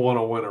 you're going to want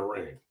to win a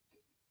ring.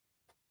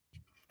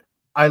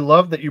 I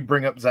love that you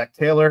bring up Zach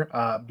Taylor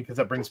because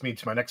that brings me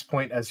to my next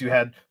point. As you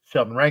had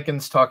Sheldon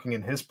Rankins talking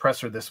in his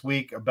presser this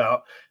week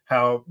about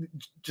how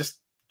just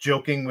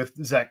joking with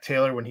Zach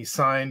Taylor when he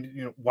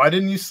signed, why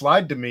didn't you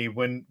slide to me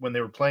when they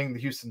were playing the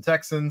Houston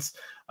Texans?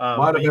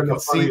 Might have been the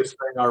funniest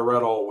thing I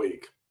read all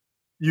week.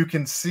 You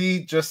can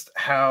see just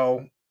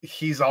how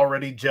he's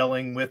already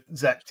gelling with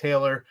Zach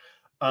Taylor.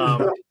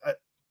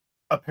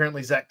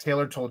 Apparently, Zach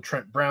Taylor told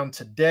Trent Brown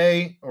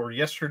today or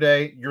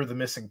yesterday, "You're the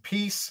missing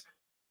piece,"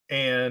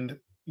 and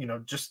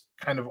just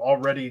kind of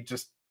already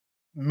just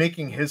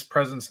making his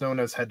presence known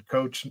as head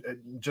coach,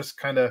 just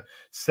kind of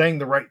saying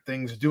the right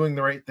things, doing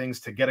the right things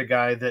to get a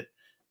guy that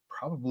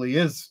probably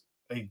is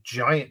a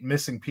giant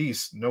missing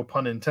piece, no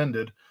pun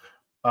intended.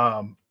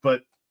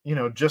 But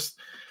just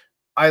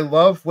I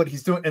love what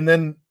he's doing. And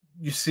then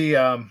you see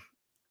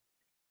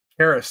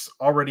Harris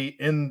already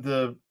in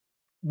the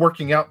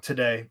working out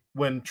today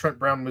when Trent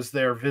Brown was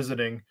there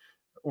visiting,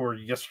 or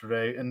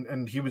yesterday,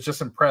 and he was just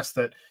impressed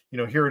that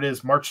here it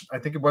is, March, I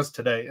think it was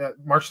today,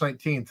 March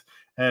 19th,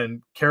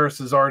 and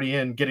Karras is already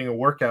in getting a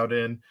workout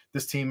in.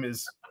 This team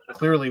is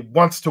clearly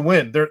wants to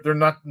win. They're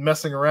not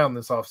messing around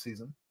this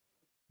offseason.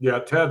 Yeah,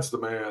 Ted's the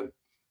man.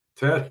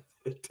 Ted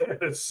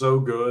is so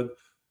good,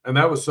 and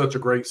that was such a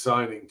great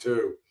signing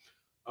too.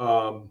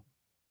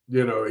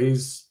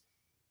 He's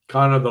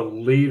kind of the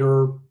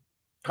leader,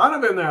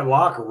 kind of in that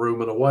locker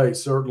room in a way.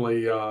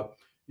 Certainly,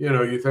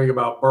 you think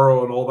about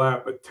Burrow and all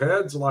that, but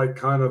Ted's like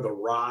kind of the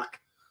rock.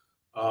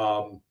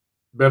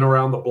 Been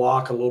around the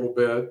block a little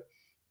bit,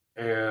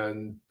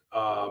 and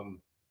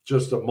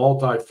just a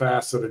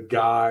multifaceted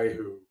guy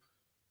who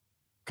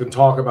can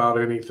talk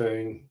about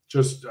anything.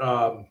 Just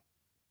does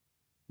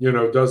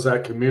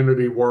that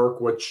community work,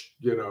 which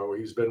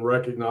he's been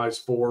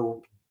recognized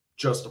for,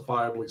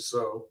 justifiably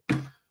so.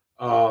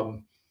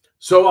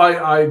 So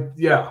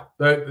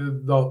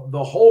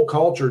the whole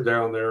culture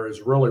down there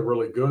is really,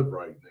 really good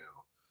right now.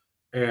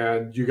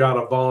 And you got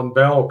a Von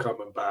Bell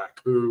coming back,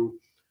 who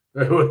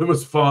it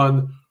was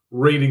fun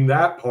reading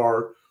that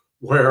part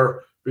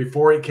where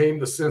before he came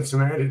to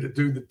Cincinnati to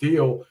do the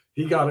deal,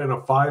 he got in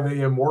a 5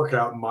 a.m.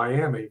 workout in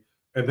Miami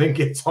and then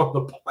gets on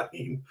the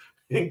plane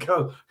and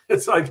goes.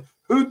 It's like,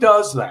 who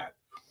does that?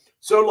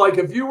 So, like,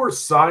 if you were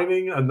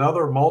signing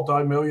another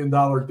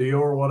multi-million-dollar deal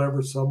or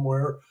whatever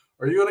somewhere,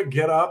 are you going to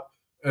get up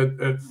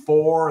at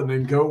 4 and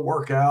then go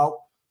work out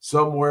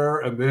somewhere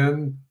and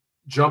then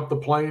jump the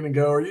plane and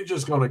go? Or are you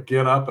just going to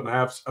get up and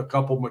have a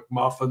couple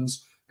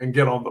McMuffins and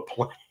get on the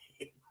plane?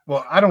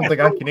 Well, I don't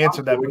think I can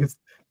answer that because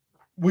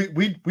we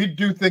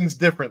do things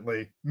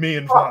differently, me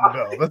and Von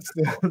Bell.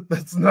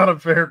 That's not a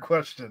fair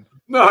question.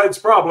 No, it's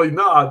probably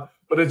not,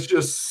 but it's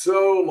just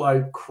so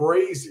like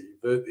crazy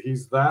that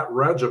he's that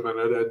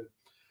regimented.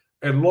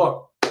 And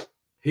look,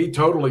 he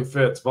totally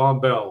fits Von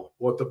Bell,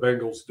 what the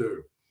Bengals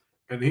do.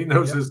 And he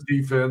knows his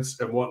defense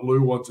and what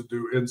Lou wants to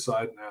do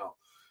inside and out.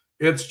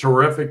 It's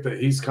terrific that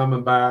he's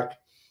coming back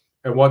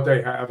and what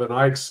they have. And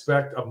I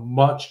expect a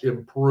much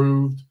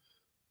improved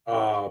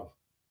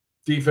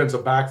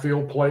defensive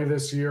backfield play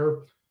this year,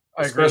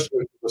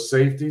 especially the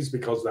safeties,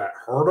 because that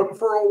hurt them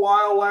for a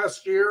while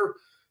last year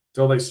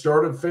till they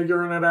started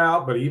figuring it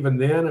out. But even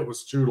then, it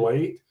was too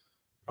late.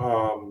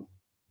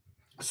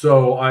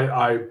 So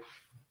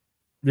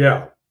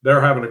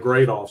they're having a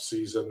great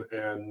offseason,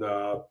 and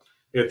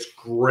it's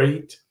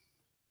great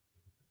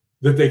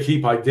that they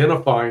keep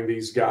identifying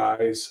these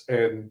guys,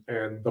 and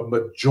the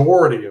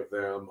majority of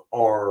them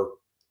are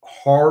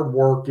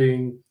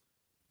hardworking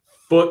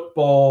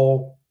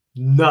football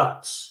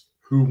nuts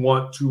who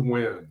want to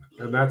win,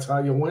 and that's how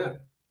you win.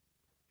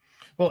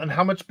 Well, and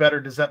how much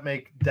better does that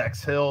make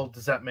Dax Hill?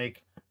 Does that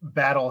make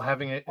Battle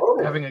having a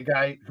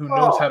guy who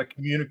knows how to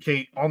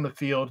communicate on the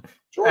field?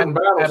 Jordan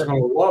Battle's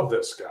going to love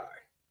this guy.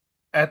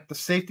 At the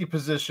safety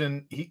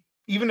position,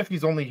 even if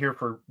he's only here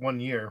for 1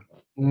 year,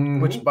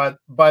 which by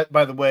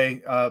the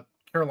way,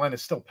 Carolina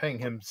is still paying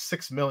him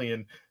 $6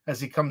 million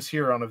as he comes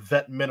here on a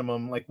vet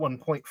minimum, like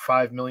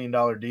 $1.5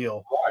 million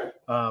deal.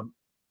 Right.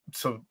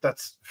 So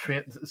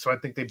I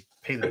think they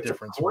pay the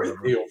difference.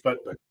 But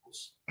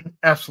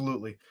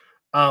absolutely.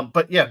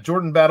 But yeah,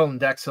 Jordan Battle and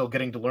Dax Hill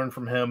getting to learn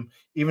from him,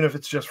 even if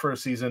it's just for a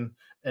season,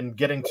 and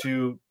getting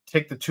to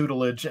take the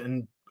tutelage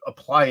and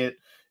apply it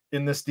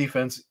in this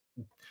defense.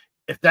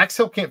 If Dax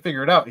Hill can't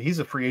figure it out, he's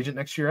a free agent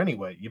next year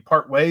anyway. You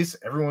part ways,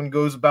 everyone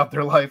goes about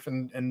their life,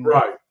 and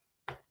right.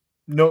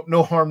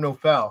 No harm, no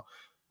foul.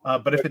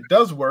 But if it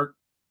does work,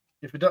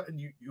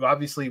 you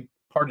obviously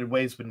parted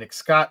ways with Nick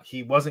Scott.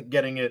 He wasn't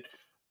getting it.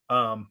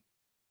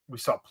 We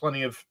saw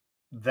plenty of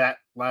that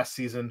last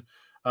season.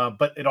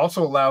 But it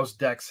also allows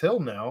Dax Hill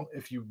now,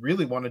 if you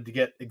really wanted to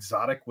get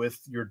exotic with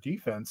your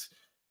defense,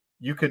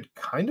 you could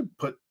kind of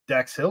put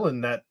Dax Hill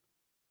in that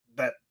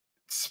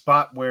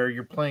spot where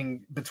you're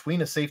playing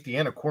between a safety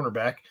and a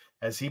cornerback,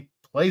 as he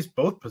plays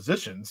both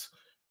positions.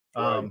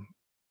 Right.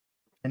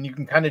 And you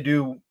can kind of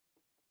do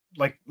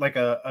like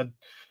a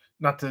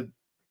not to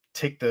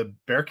take the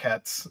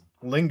Bearcats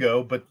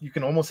lingo, but you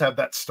can almost have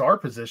that star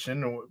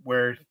position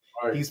where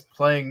he's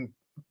playing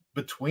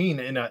between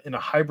in a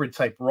hybrid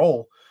type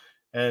role.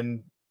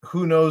 And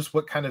who knows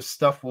what kind of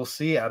stuff we'll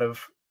see out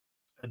of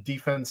a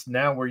defense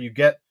now where you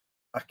get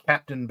a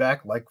captain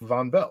back like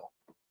Von Bell.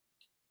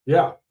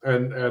 Yeah,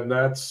 and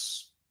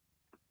that's,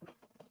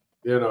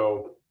 you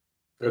know,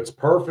 it's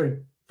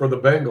perfect for the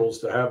Bengals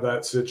to have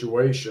that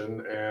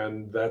situation,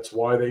 and that's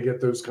why they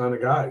get those kind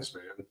of guys,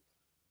 man,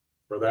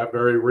 for that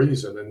very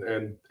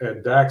reason.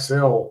 And Dax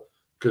Hill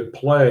could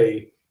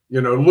play.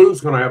 You know, Lou's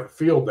going to have a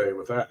field day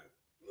with that.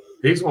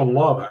 He's going to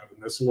love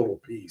having this little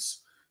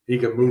piece. He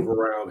can move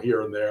around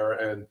here and there,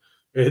 and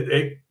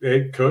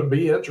it could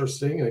be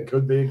interesting. It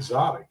could be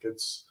exotic.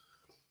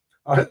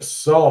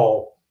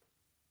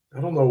 I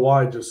don't know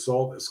why I just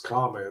saw this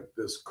comment.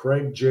 This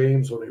Craig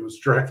James, when he was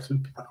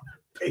drafted by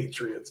the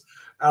Patriots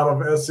out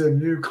of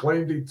SMU,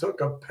 claimed he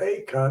took a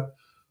pay cut.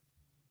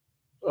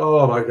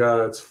 Oh my God,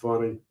 that's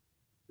funny.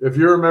 If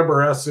you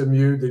remember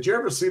SMU, did you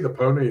ever see the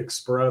Pony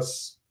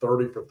Express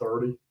 30 for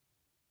 30?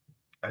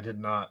 I did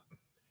not.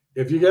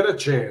 If you get a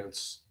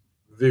chance,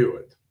 view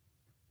it.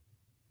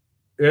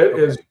 It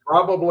is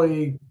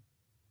probably,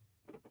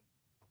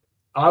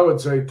 I would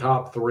say,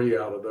 top 3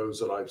 out of those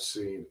that I've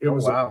seen. It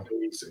was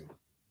amazing.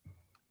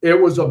 It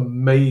was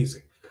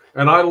amazing.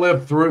 And I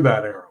lived through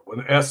that era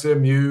when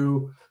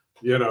SMU,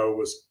 you know,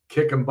 was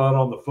kicking butt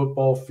on the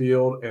football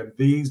field, and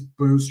these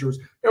boosters,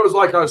 it was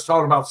like I was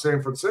talking about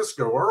San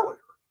Francisco earlier.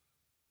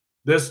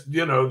 This,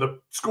 you know, the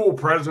school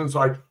president's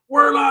like,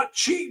 we're not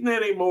cheating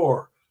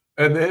anymore.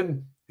 And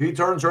then he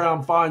turns around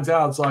and finds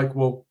out, it's like,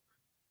 well,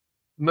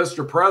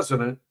 Mr.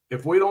 President,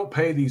 if we don't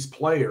pay these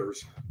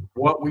players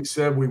what we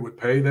said we would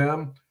pay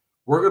them,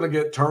 we're going to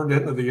get turned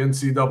into the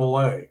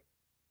NCAA.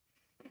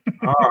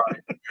 All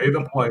right, pay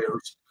the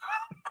players.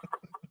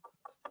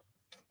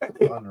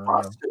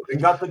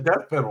 And got the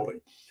death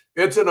penalty.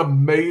 It's an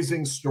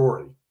amazing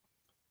story.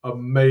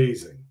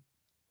 Amazing.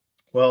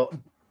 Well,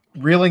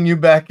 reeling you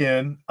back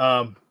in,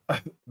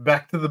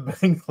 back to the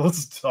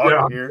Bengals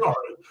talk here. Sorry.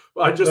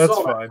 I just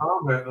saw that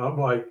comment, and I'm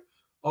like,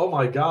 oh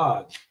my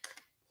God.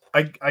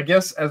 I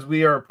guess as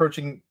we are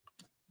approaching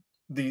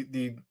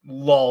the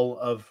lull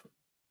of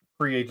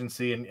free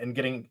agency and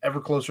getting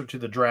ever closer to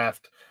the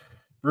draft,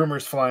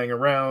 rumors flying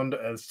around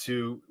as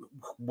to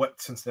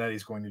what Cincinnati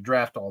is going to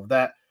draft, all of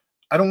that.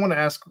 I don't want to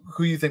ask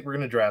who you think we're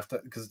going to draft,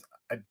 because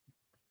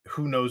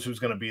who knows who's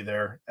going to be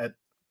there at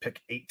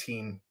pick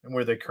 18 and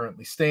where they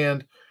currently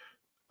stand.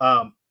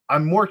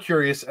 I'm more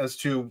curious as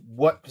to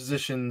what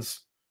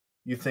positions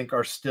you think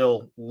are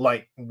still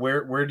light.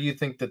 Where do you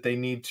think that they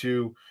need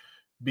to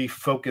be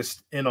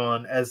focused in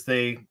on as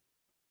they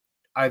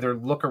either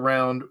look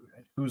around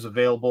who's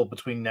available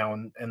between now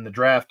and the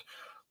draft,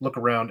 look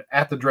around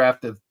at the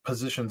draft of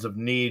positions of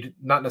need,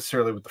 not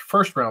necessarily with the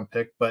first round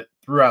pick, but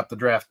throughout the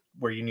draft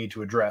where you need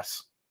to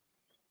address?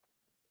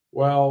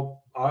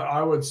 Well,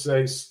 I would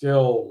say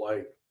still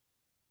like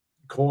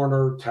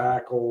corner,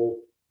 tackle.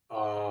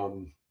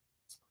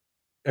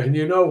 And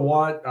you know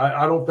what?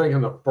 I don't think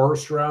in the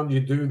first round you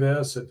do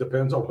this. It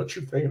depends on what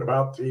you're thinking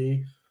about,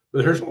 T.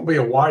 But there's going to be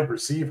a wide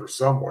receiver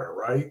somewhere,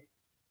 right?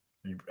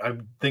 I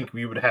think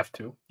we would have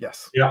to.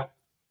 Yes. Yeah.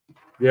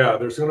 Yeah,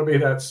 there's going to be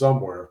that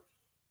somewhere.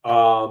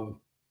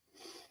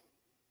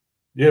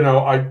 You know,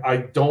 I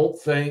don't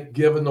think,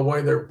 given the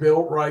way they're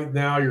built right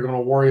now, you're going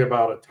to worry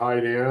about a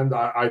tight end.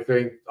 I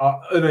think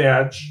an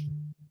edge.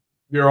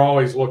 You're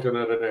always looking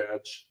at an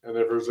edge. And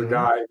if there's a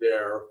guy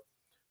there,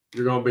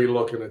 you're going to be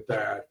looking at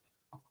that.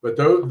 But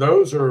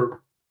those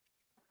are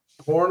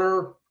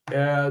corner,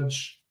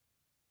 edge,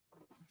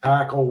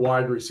 tackle,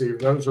 wide receiver.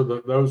 Those are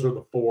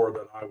the 4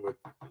 that I would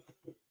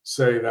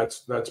say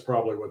that's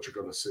probably what you're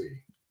going to see.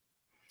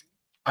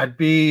 I'd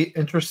be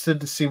interested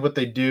to see what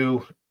they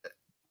do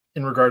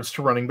in regards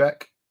to running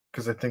back,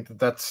 because I think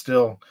that's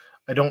still,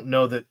 I don't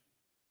know that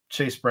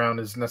Chase Brown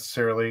is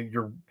necessarily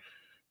your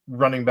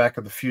running back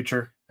of the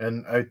future.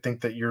 And I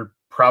think that you're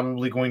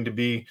probably going to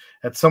be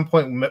at some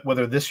point,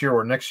 whether this year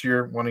or next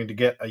year, wanting to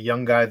get a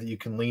young guy that you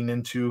can lean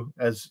into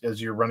as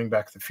your running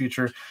back of the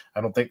future.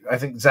 I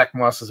think Zach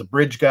Moss is a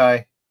bridge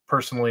guy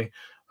personally.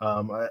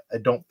 I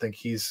don't think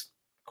he's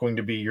going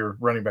to be your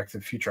running back to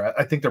the future.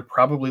 I think they're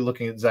probably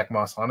looking at Zach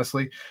Moss,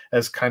 honestly,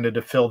 as kind of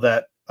to fill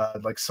that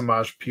like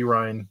Samaj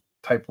Pirine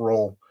type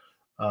role,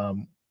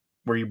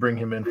 where you bring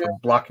him in for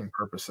blocking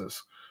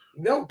purposes.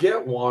 They'll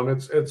get one.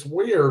 It's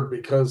weird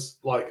because,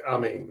 like, I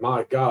mean,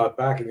 my God,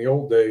 back in the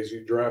old days,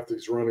 you draft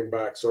these running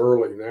backs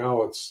early.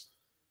 Now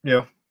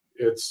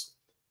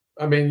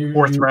I mean,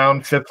 fourth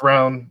round, fifth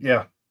round.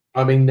 Yeah.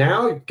 I mean,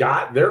 now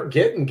they're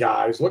getting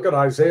guys. Look at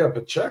Isaiah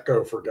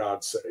Pacheco, for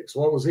God's sakes.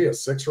 What was he, a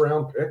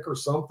 6th-round pick or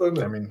something?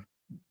 I mean,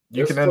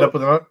 you can end up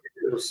with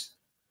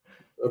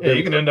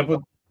you can end up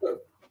with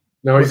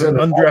he's an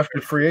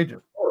undrafted free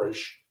agent.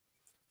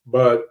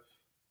 But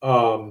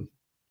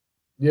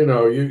you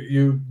know,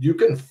 you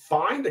can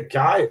find a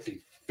guy if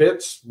he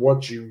fits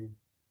what you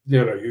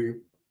got to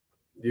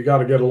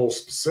get a little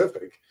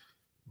specific,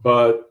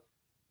 but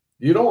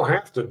you don't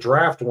have to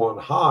draft one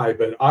high.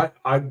 But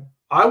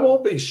I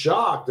won't be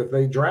shocked if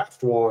they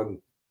draft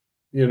one,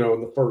 in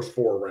the first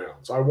 4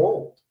 rounds. I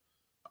won't,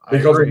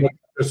 because of what you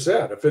just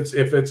said. If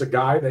it's a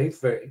guy they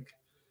think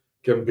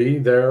can be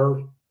their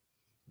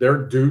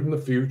dude in the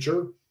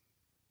future,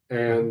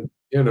 And,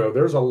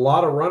 there's a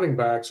lot of running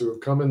backs who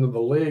have come into the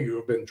league who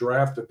have been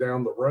drafted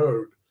down the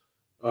road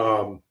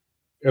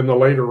in the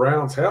later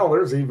rounds. Hell,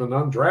 there's even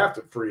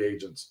undrafted free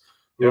agents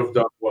who have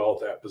done well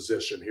at that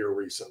position here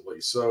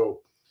recently.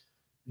 So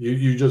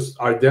you just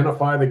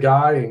identify the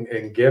guy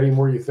and get him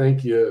where you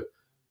think you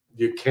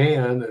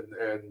can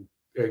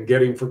and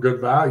get him for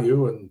good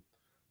value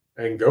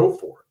and go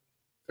for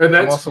it. And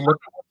that's what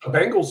the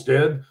Bengals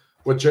did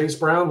with Chase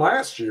Brown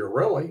last year,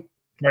 really.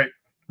 Right.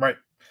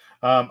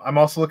 I'm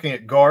also looking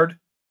at guard,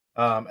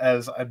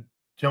 as I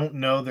don't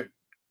know that.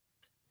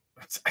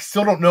 I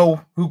still don't know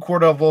who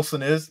Cordell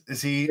Volson is.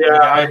 Is he a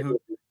guy who?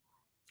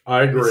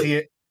 I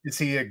agree. Is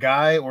he a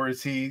guy, or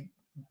is he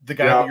the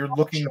guy that you're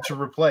looking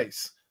to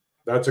replace?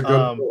 That's a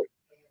good point.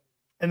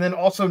 And then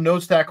also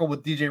nose tackle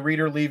with DJ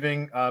Reader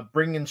leaving,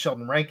 bringing in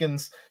Sheldon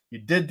Rankins. You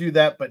did do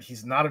that, but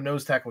he's not a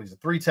nose tackle. He's a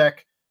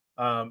 3-tech.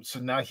 So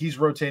now he's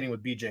rotating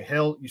with BJ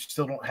Hill. You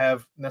still don't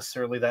have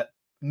necessarily that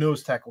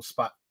nose tackle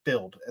spot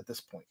filled at this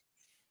point.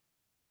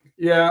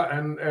 Yeah,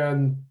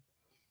 and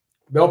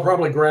they'll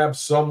probably grab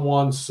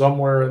someone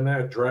somewhere in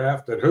that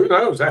draft, and who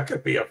knows, that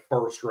could be a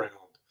first round.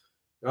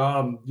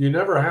 You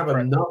never have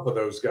enough of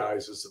those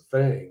guys is the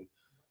thing.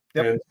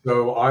 Yep. And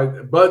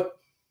so but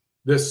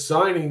this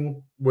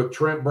signing with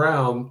Trent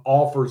Brown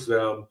offers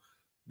them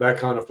that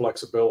kind of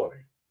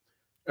flexibility.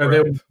 And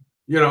then,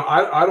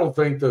 I don't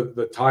think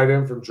the tight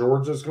end from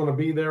Georgia is going to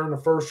be there in the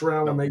first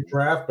round when they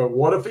draft, but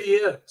what if he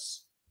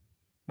is?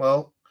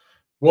 Well,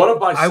 what if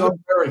by some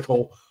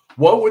miracle,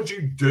 what would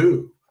you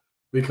do?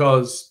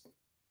 Because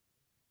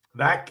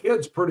that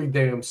kid's pretty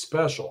damn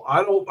special.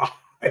 I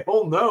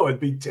don't know. It'd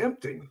be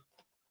tempting.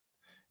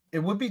 It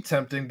would be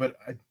tempting, but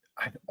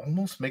I'd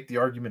almost make the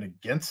argument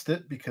against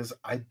it, because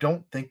I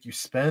don't think you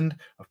spend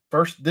a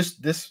first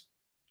this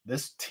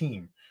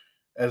team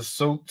as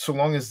so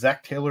long as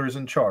Zach Taylor is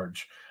in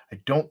charge. I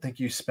don't think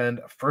you spend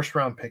a first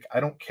round pick. I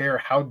don't care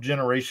how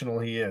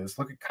generational he is.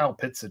 Look at Kyle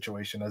Pitt's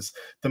situation as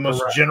the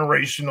most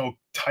generational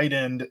tight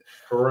end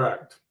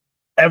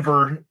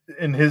ever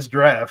in his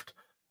draft.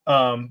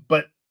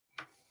 But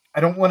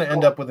I don't want to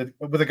end up with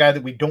a guy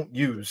that we don't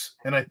use.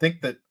 And I think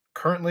that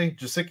currently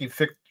Gesicki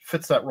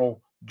fits that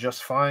role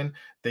just fine.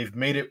 They've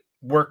made it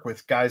work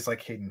with guys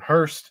like Hayden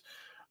Hurst.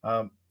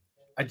 I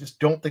just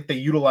don't think they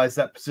utilize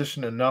that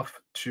position enough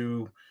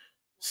to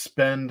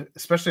spend,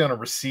 especially on a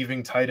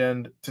receiving tight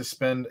end, to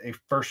spend a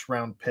first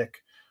round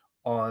pick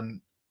on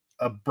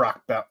a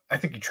Brock Bowers. I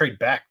think you trade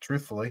back,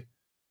 truthfully.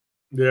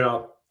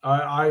 Yeah,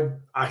 I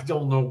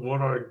don't know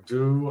what I'd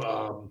do.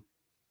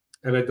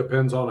 And it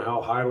depends on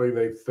how highly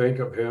they think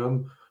of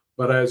him.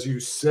 But as you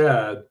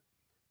said,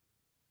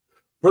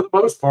 for the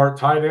most part,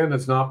 tight end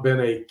has not been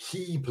a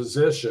key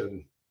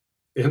position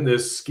in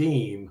this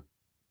scheme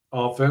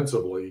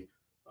offensively.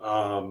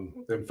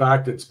 In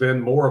fact, it's been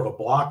more of a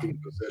blocking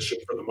position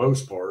for the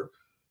most part.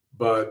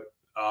 But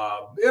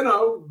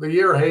the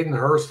year Hayden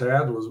Hurst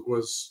had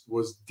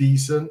was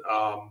decent.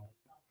 I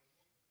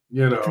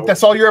think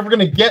that's all you're ever going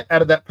to get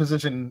out of that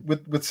position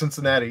with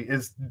Cincinnati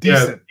is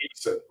decent. Yeah,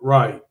 decent.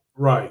 Right.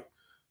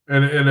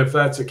 And if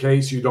that's the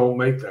case, you don't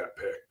make that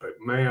pick. But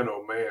man,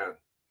 oh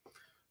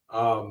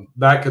man,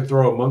 that could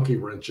throw a monkey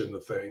wrench into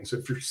things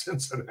if you're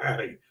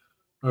Cincinnati.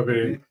 I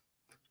mean,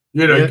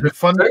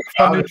 fun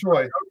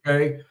choice.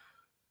 Okay,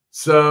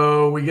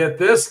 so we get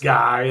this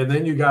guy, and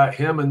then you got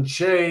him and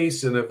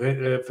Chase, and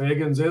if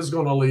Higgins is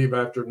going to leave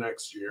after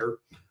next year,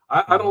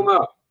 I don't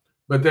know.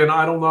 But then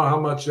I don't know how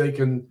much they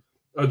can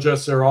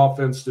adjust their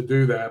offense to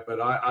do that.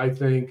 But I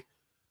think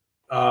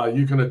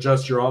you can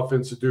adjust your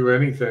offense to do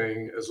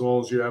anything as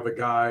long as you have a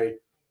guy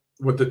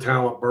with the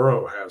talent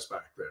Burrow has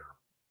back there.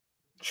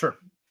 Sure.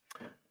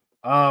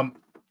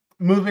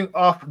 Moving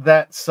off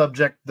that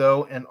subject,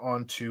 though, and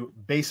on to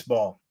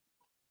baseball.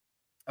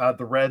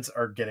 The Reds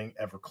are getting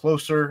ever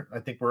closer. I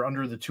think we're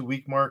under the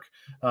 2-week mark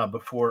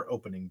before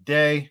opening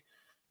day,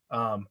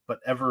 but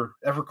ever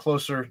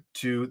closer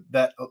to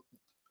that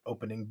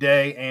opening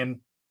day.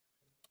 And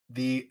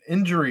the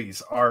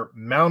injuries are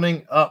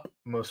mounting up.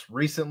 Most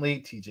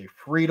recently, TJ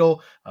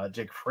Friedl,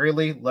 Jake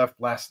Fraley left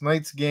last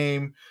night's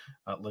game.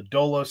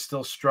 Lodolo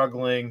still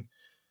struggling.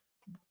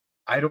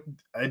 I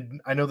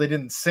know they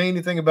didn't say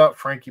anything about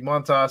Frankie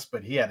Montas,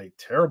 but he had a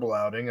terrible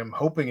outing. I'm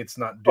hoping it's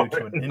not due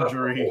to an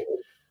injury.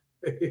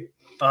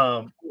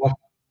 I'll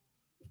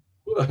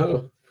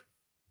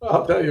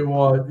tell you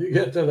what, you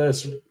get to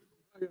this. I'm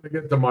going to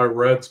get to my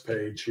Reds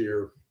page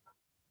here.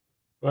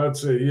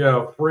 Let's see.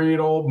 Yeah,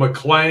 Friedl,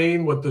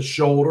 McLean with the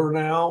shoulder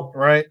now.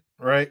 Right.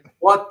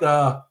 What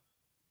the?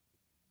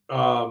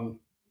 Friedl,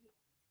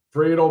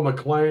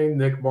 McLean,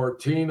 Nick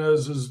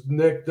Martinez is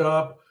nicked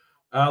up.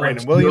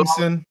 Brandon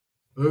Williamson.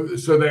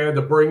 So they had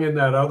to bring in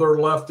that other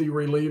lefty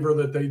reliever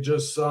that they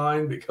just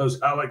signed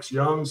because Alex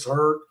Young's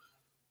hurt.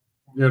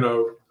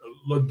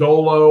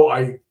 Lodolo,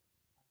 I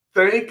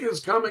think, is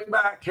coming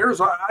back.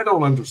 I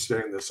don't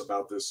understand this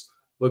about this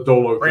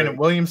Lodolo Brandon thing.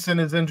 Williamson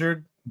is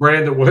injured.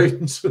 Brandon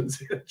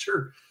Williamson's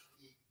injured.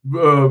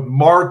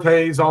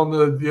 Marte's on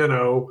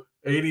the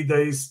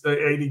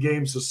 80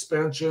 game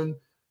suspension.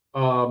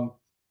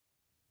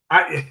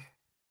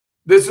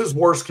 this is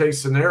worst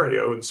case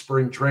scenario in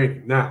spring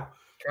training. Now,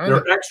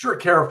 Kinda. they're extra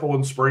careful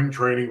in spring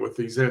training with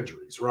these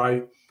injuries,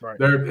 right? Right.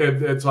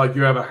 It's like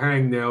you have a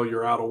hangnail,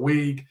 you're out a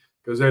week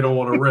because they don't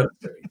want to risk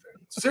anything.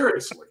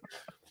 Seriously,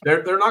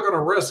 they're not going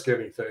to risk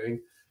anything.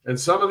 And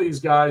some of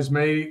these guys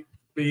may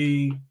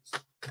be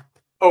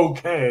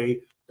okay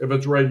if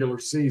it's regular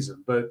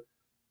season, but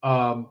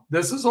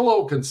this is a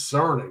little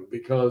concerning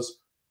because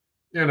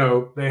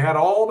they had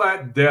all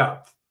that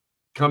depth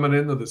coming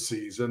into the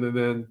season, and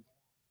then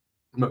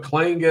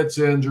McLean gets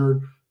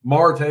injured,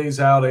 Marte's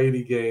out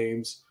 80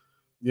 games,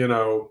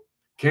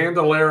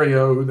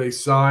 Candelario, who they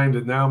signed,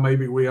 and now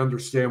maybe we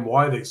understand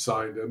why they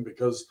signed him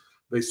because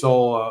they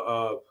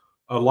saw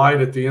a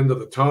light at the end of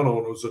the tunnel,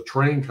 and it was a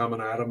train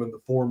coming at him in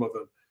the form of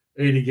an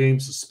 80-game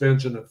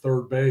suspension at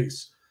third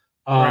base.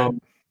 Right.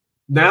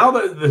 Now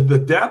the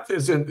depth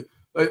is in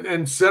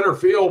center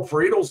field.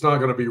 Friedel's not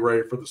going to be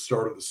ready for the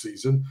start of the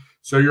season.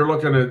 So you're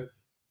looking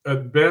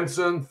at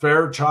Benson,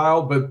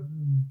 Fairchild, but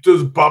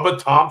does Bubba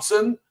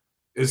Thompson,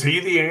 is he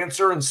the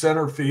answer in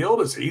center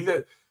field? Is he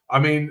the – I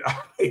mean,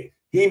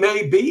 he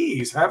may be.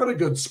 He's having a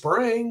good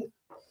spring.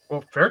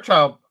 Well,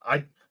 Fairchild,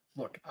 I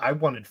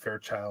wanted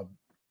Fairchild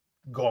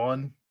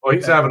gone. Oh,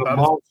 he's having a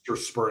monster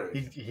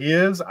spring. He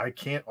is. I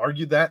can't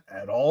argue that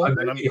at all. And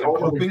I'm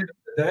hoping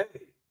today.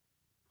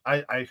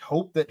 I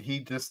hope that he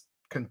just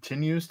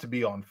continues to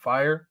be on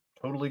fire.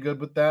 Totally good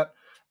with that.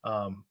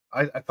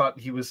 I thought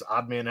he was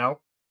odd man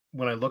out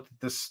when I looked at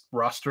this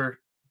roster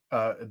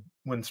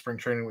when spring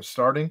training was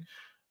starting.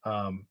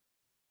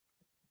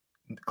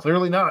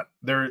 Clearly not.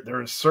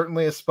 There is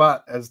certainly a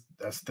spot as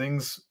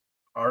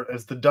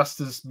the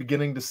dust is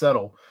beginning to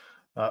settle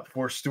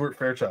for Stuart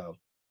Fairchild.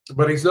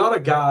 But he's not a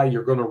guy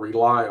you're going to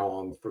rely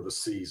on for the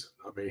season.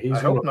 I mean,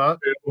 he's going to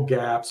fill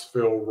gaps,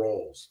 fill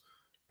roles,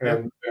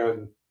 and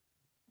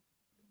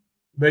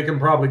they can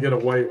probably get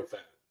away with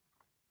that.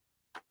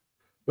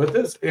 But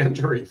this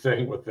injury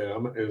thing with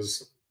them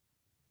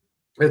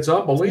it's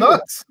unbelievable.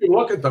 You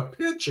look at the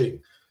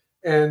pitching,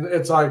 and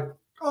it's like,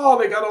 oh,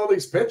 they got all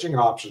these pitching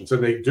options,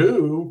 and they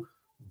do.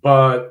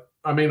 But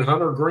I mean,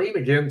 Hunter Green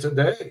again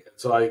today.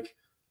 It's like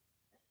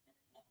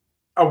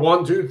a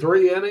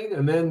 1-2-3 inning,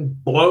 and then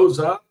blows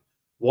up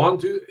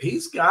 1-2.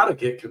 He's got to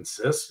get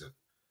consistent.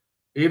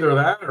 Either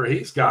that, or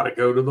he's got to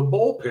go to the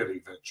bullpen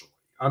eventually.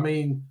 I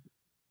mean,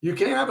 you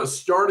can't have a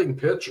starting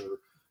pitcher,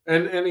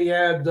 and he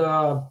had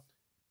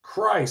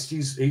Christ.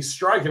 He's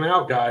striking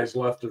out guys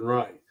left and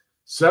right.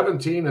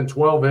 17 and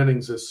 12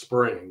 innings this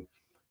spring.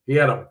 He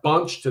had a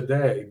bunch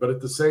today, but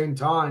at the same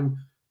time,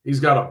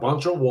 he's got a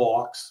bunch of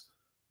walks.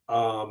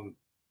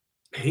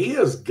 He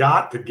has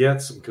got to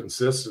get some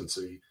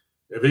consistency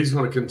if he's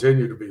going to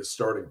continue to be a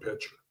starting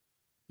pitcher.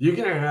 You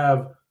can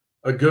have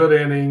a good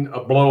inning,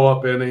 a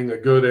blow-up inning, a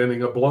good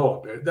inning, a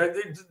blow-up. It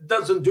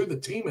doesn't do the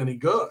team any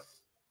good.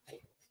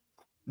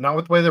 Not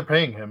with the way they're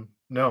paying him.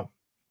 No.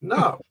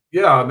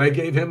 Yeah, and they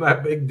gave him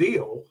that big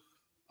deal.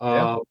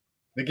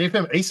 They gave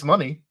him ace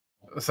money,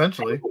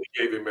 essentially.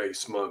 They gave him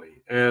ace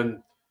money.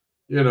 And,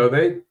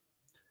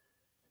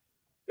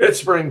 it's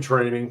spring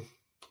training,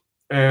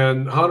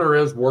 and Hunter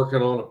is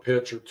working on a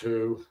pitch or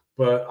two,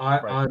 but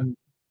I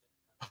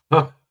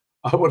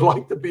would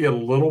like to be a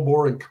little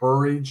more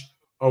encouraged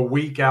a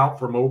week out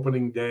from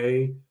opening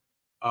day.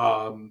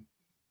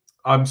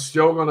 I'm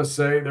still going to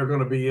say they're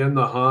going to be in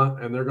the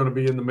hunt and they're going to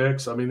be in the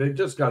mix. I mean, they've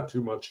just got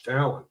too much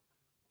talent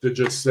to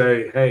just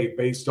say, hey,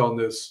 based on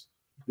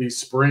these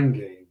spring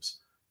games.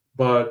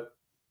 But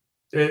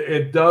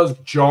it does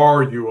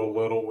jar you a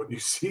little when you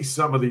see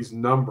some of these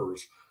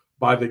numbers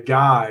by the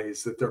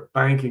guys that they're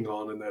banking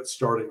on in that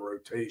starting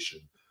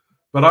rotation.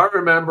 But I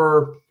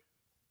remember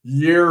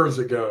years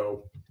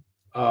ago,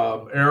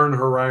 Aaron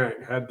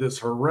Harang had this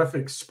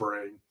horrific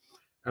spring,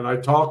 and I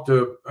talked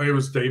to – it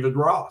was David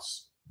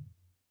Ross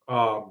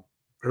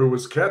who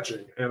was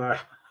catching, and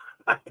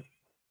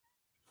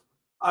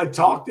I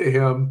talked to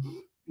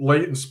him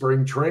late in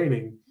spring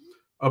training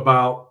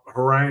about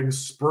Harang's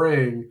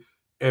spring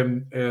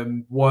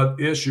and what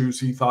issues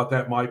he thought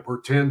that might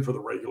portend for the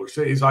regular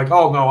season. He's like,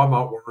 oh, no, I'm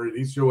not worried.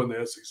 He's doing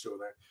this. He's doing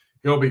that.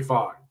 He'll be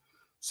fine.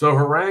 So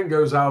Harang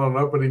goes out on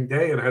opening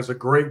day and has a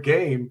great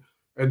game,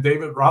 and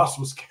David Ross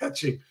was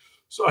catching.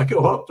 So I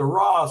go up to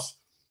Ross,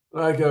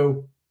 and I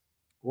go,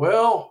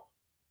 well,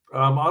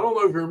 I don't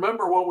know if you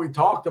remember what we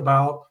talked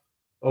about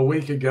a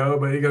week ago,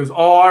 but he goes,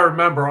 oh, I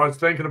remember. I was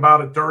thinking about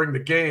it during the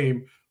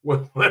game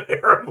when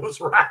Aaron was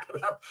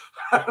racking up.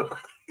 I'm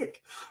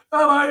like,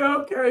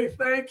 okay,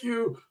 thank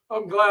you.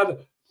 I'm glad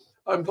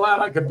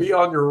I could be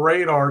on your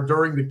radar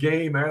during the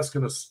game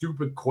asking a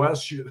stupid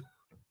question.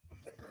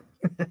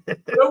 I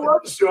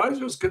was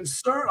just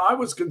concerned. I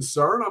was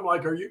concerned. I'm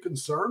like, are you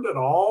concerned at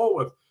all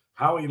with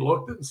how he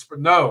looked?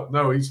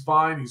 No, he's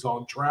fine. He's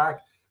on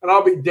track. And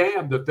I'll be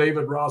damned if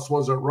David Ross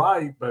wasn't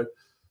right, but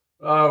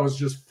it was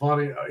just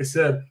funny. I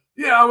said,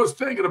 yeah, I was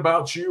thinking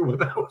about you when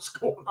that was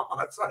going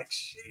on. It's like,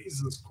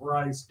 Jesus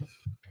Christ.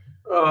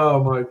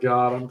 Oh, my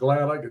God. I'm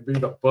glad I could be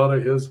the butt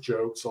of his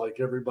jokes like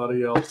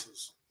everybody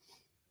else's.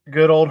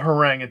 Good old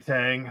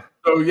orangutan.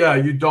 So yeah,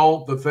 you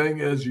don't. The thing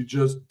is, you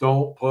just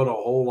don't put a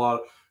whole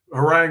lot.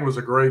 Harang was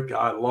a great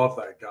guy. I love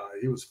that guy.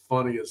 He was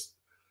funny as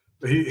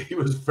he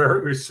was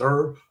very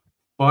reserved,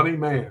 funny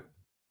man,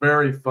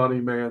 very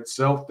funny man,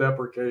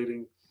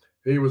 self-deprecating.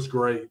 He was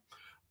great.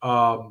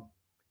 Um,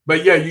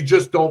 but yeah, you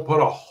just don't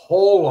put a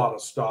whole lot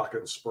of stock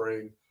in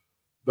spring.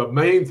 The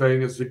main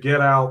thing is to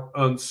get out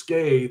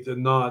unscathed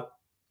and not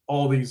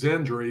all these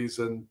injuries.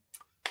 And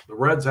the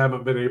Reds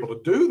haven't been able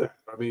to do that.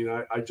 I mean,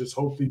 I just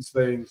hope these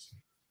things,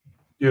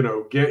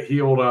 get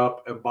healed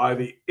up. And by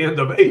the end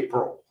of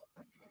April,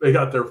 they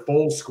got their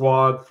full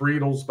squad,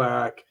 Friedel's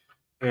back,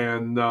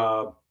 and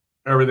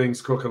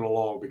everything's cooking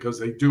along because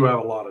they do have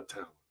a lot of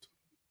talent.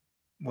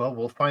 Well,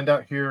 we'll find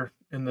out here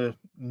in the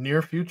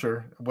near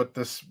future what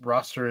this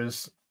roster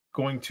is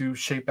going to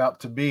shape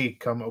out to be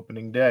come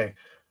opening day.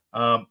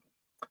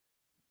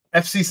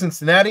 FC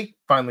Cincinnati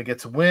finally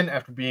gets a win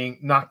after being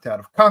knocked out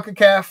of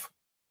CONCACAF.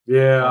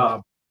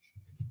 Yeah.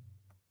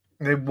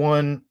 They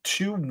won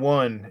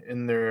 2-1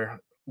 in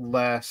their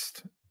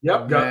last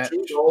Yep, got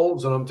 2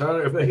 goals, and I'm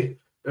telling you,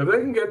 if they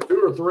can get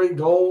 2 or 3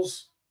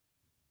 goals,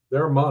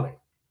 they're money.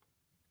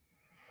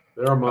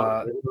 They're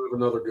money. They'll have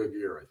another good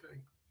year, I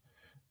think.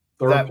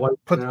 Third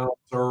place now,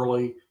 it's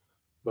early,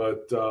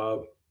 but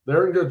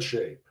they're in good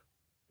shape.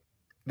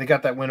 They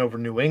got that win over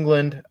New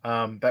England.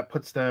 That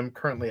puts them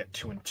currently at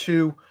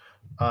 2-2.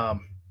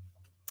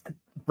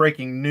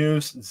 Breaking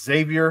news,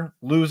 Xavier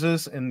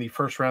loses in the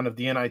first round of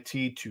the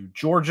NIT to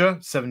Georgia,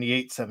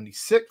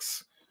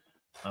 78-76.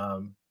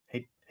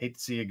 Hate to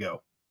see you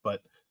go,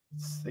 but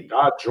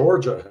God,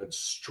 Georgia had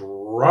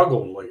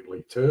struggled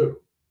lately too.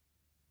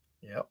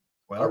 Yep.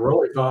 Well, I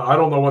really thought, I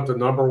don't know what the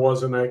number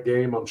was in that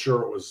game. I'm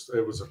sure it was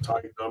a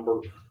tight number,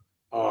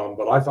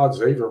 but I thought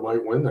Xavier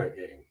might win that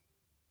game.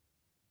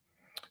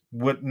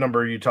 What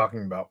number are you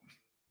talking about?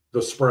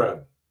 The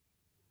spread.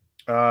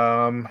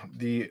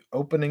 The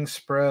opening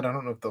spread. I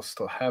don't know if they'll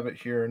still have it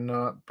here or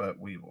not, but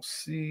we will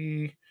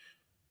see.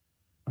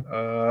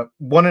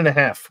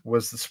 1.5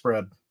 was the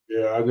spread.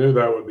 Yeah, I knew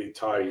that would be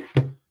tight.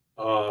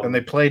 And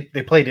they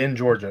played in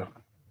Georgia.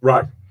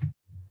 Right.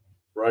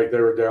 They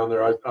were down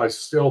there. I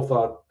still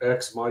thought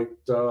X might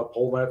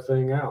pull that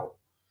thing out.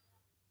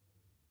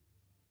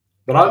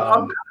 But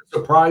I'm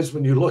surprised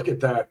when you look at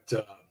that,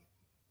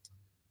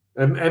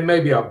 and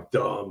maybe I'm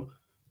dumb,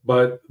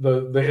 but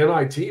the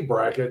NIT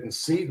bracket and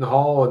Seton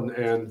Hall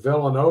and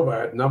Villanova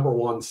had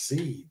 #1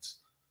 seeds.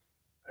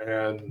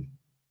 And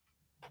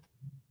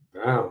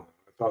now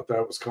I thought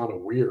that was kind of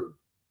weird.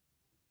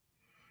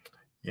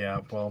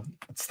 Yeah, well,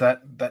 it's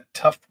that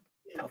tough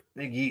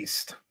Big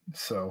East.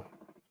 So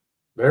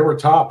they were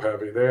top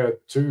heavy. They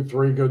had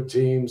 2-3 good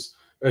teams,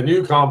 and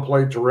UConn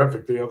played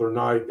terrific the other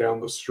night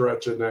down the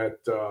stretch in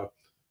that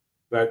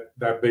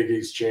Big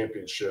East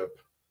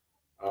championship.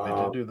 They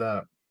did do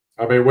that.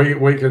 I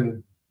mean, we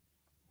can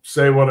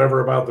say whatever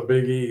about the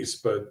Big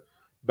East, but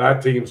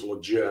that team's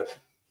legit.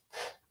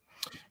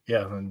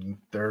 Yeah, and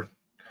they're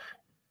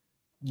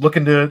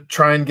looking to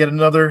try and get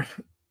another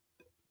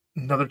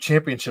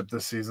championship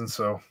this season,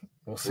 so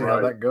we'll see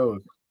how that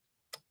goes.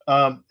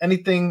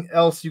 Anything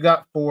else you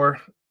got for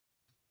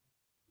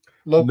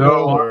local?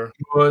 No,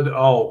 good.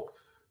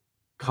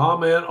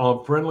 Comment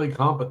on friendly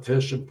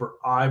competition for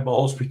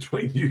eyeballs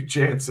between you,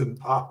 Chance, and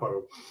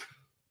Papo.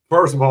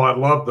 First of all, I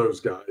love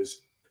those guys.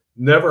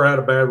 Never had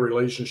a bad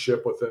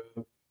relationship with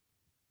them.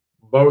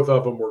 Both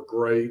of them were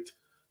great.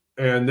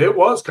 And it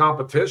was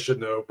competition,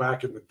 though,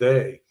 back in the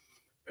day.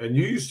 And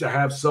you used to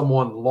have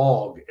someone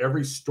log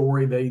every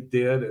story they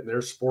did in their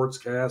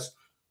sportscast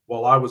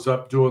while I was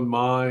up doing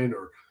mine,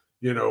 or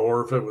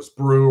if it was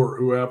Brew or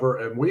whoever,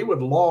 and we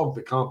would log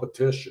the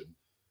competition.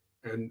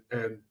 And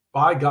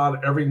by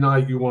God, every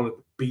night you wanted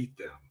to beat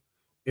them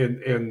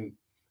in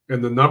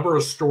the number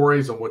of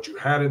stories and what you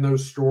had in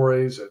those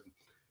stories. And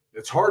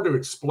it's hard to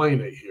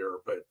explain it here,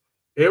 but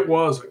it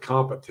was a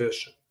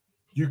competition.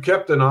 You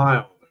kept an eye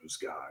on those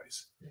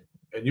guys,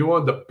 and you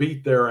wanted to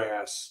beat their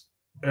ass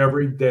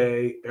every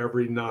day,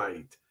 every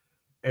night.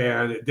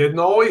 And it didn't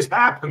always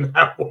happen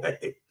that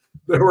way.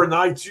 There were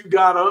nights you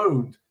got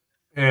owned,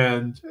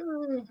 and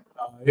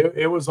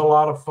it was a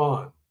lot of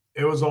fun.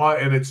 It was a lot,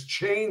 and it's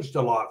changed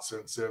a lot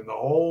since then. The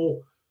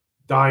whole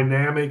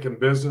dynamic and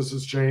business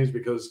has changed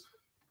because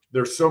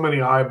there's so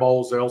many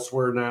eyeballs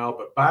elsewhere now.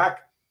 But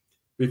back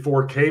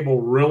before cable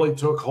really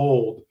took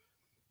hold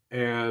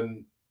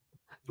and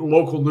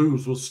local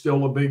news was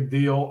still a big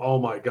deal, oh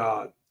my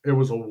God, it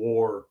was a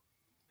war.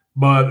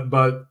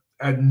 But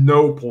at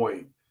no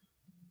point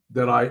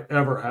did I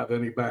ever have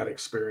any bad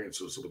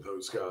experiences with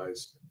those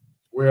guys.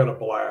 We had a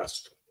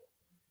blast.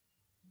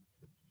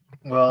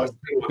 Well,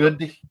 good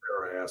to hear.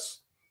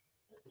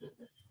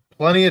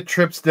 Plenty of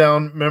trips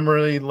down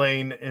memory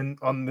lane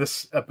on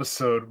this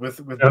episode with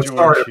George.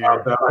 Sorry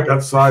about that. I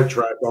got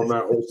sidetracked on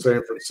that whole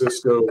San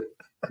Francisco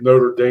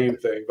Notre Dame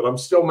thing, but I'm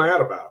still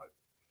mad about it.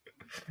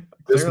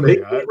 Just make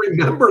me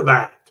remember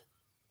that.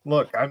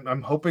 Look,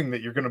 I'm hoping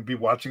that you're going to be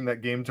watching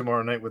that game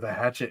tomorrow night with a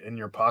hatchet in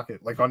your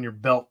pocket, like on your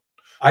belt.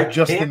 I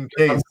just can't in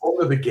case. I'm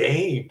going to the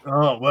game.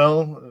 Oh,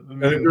 well.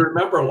 And if you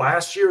remember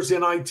last year's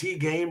NIT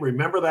game,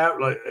 remember that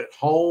like at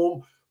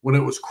home when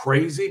it was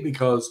crazy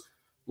because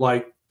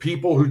like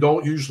people who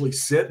don't usually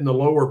sit in the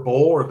lower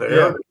bowl are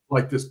there, Yeah.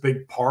 like this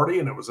big party,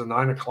 and it was a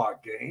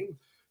 9:00 game.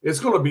 It's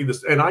going to be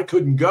this, and I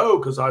couldn't go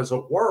because I was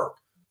at work.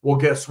 Well,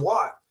 guess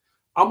what?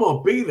 I'm going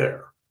to be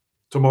there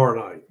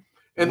tomorrow night.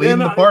 And leading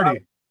then the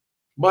party.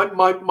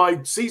 My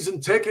season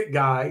ticket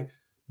guy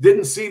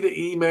didn't see the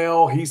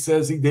email. He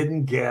says he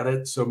didn't get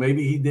it, so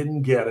maybe he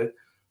didn't get it,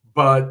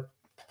 but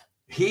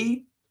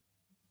he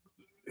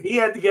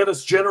had to get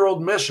us general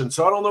admission,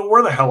 so I don't know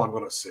where the hell I'm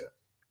going to sit.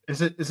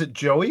 Is it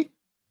Joey?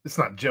 It's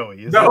not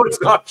Joey, is No, it?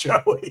 it's not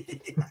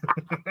Joey.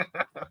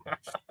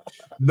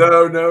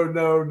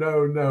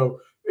 No.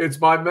 It's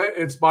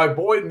my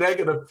boy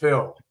Negative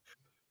Phil.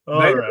 All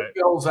Negative right.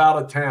 Phil's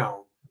out of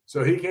town,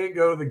 so he can't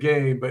go to the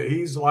game, but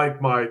he's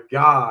like my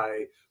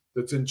guy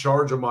that's in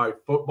charge of my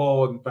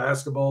football and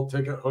basketball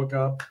ticket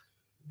hookup.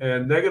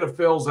 And Negative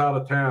Phil's out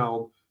of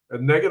town,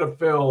 and Negative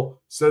Phil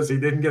says he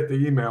didn't get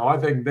the email. I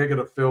think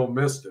Negative Phil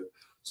missed it.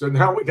 So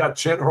now we got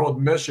general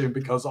admission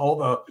because all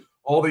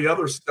the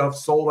other stuff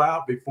sold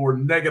out before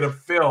Negative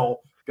Phil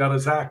got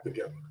his act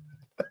together.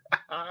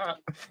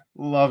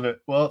 Love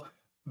it. Well,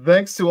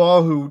 thanks to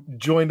all who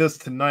joined us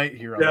tonight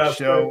here on the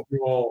show. Thank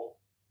you all.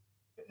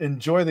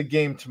 Enjoy the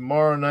game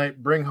tomorrow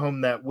night. Bring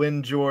home that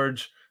win,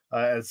 George,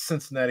 as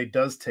Cincinnati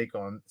does take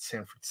on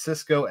San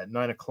Francisco at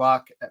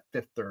 9:00 at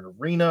Fifth Third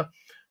Arena.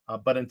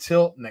 But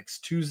until next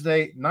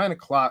Tuesday,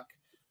 9:00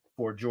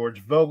 for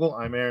George Vogel,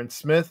 I'm Aaron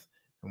Smith,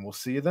 and we'll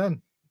see you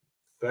then.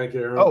 Thank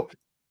you, Aaron. Oh,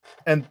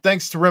 and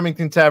thanks to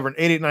Remington Tavern,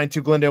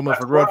 8892 Glendale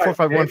Milford Road,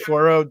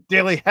 45140.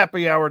 Daily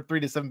happy hour, 3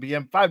 to 7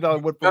 p.m.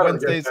 $5 wood for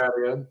Wednesdays.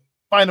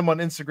 Find them on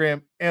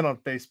Instagram and on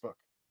Facebook.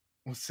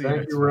 We'll see you next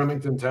week. Thank you,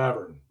 Remington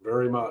Tavern,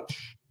 very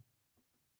much.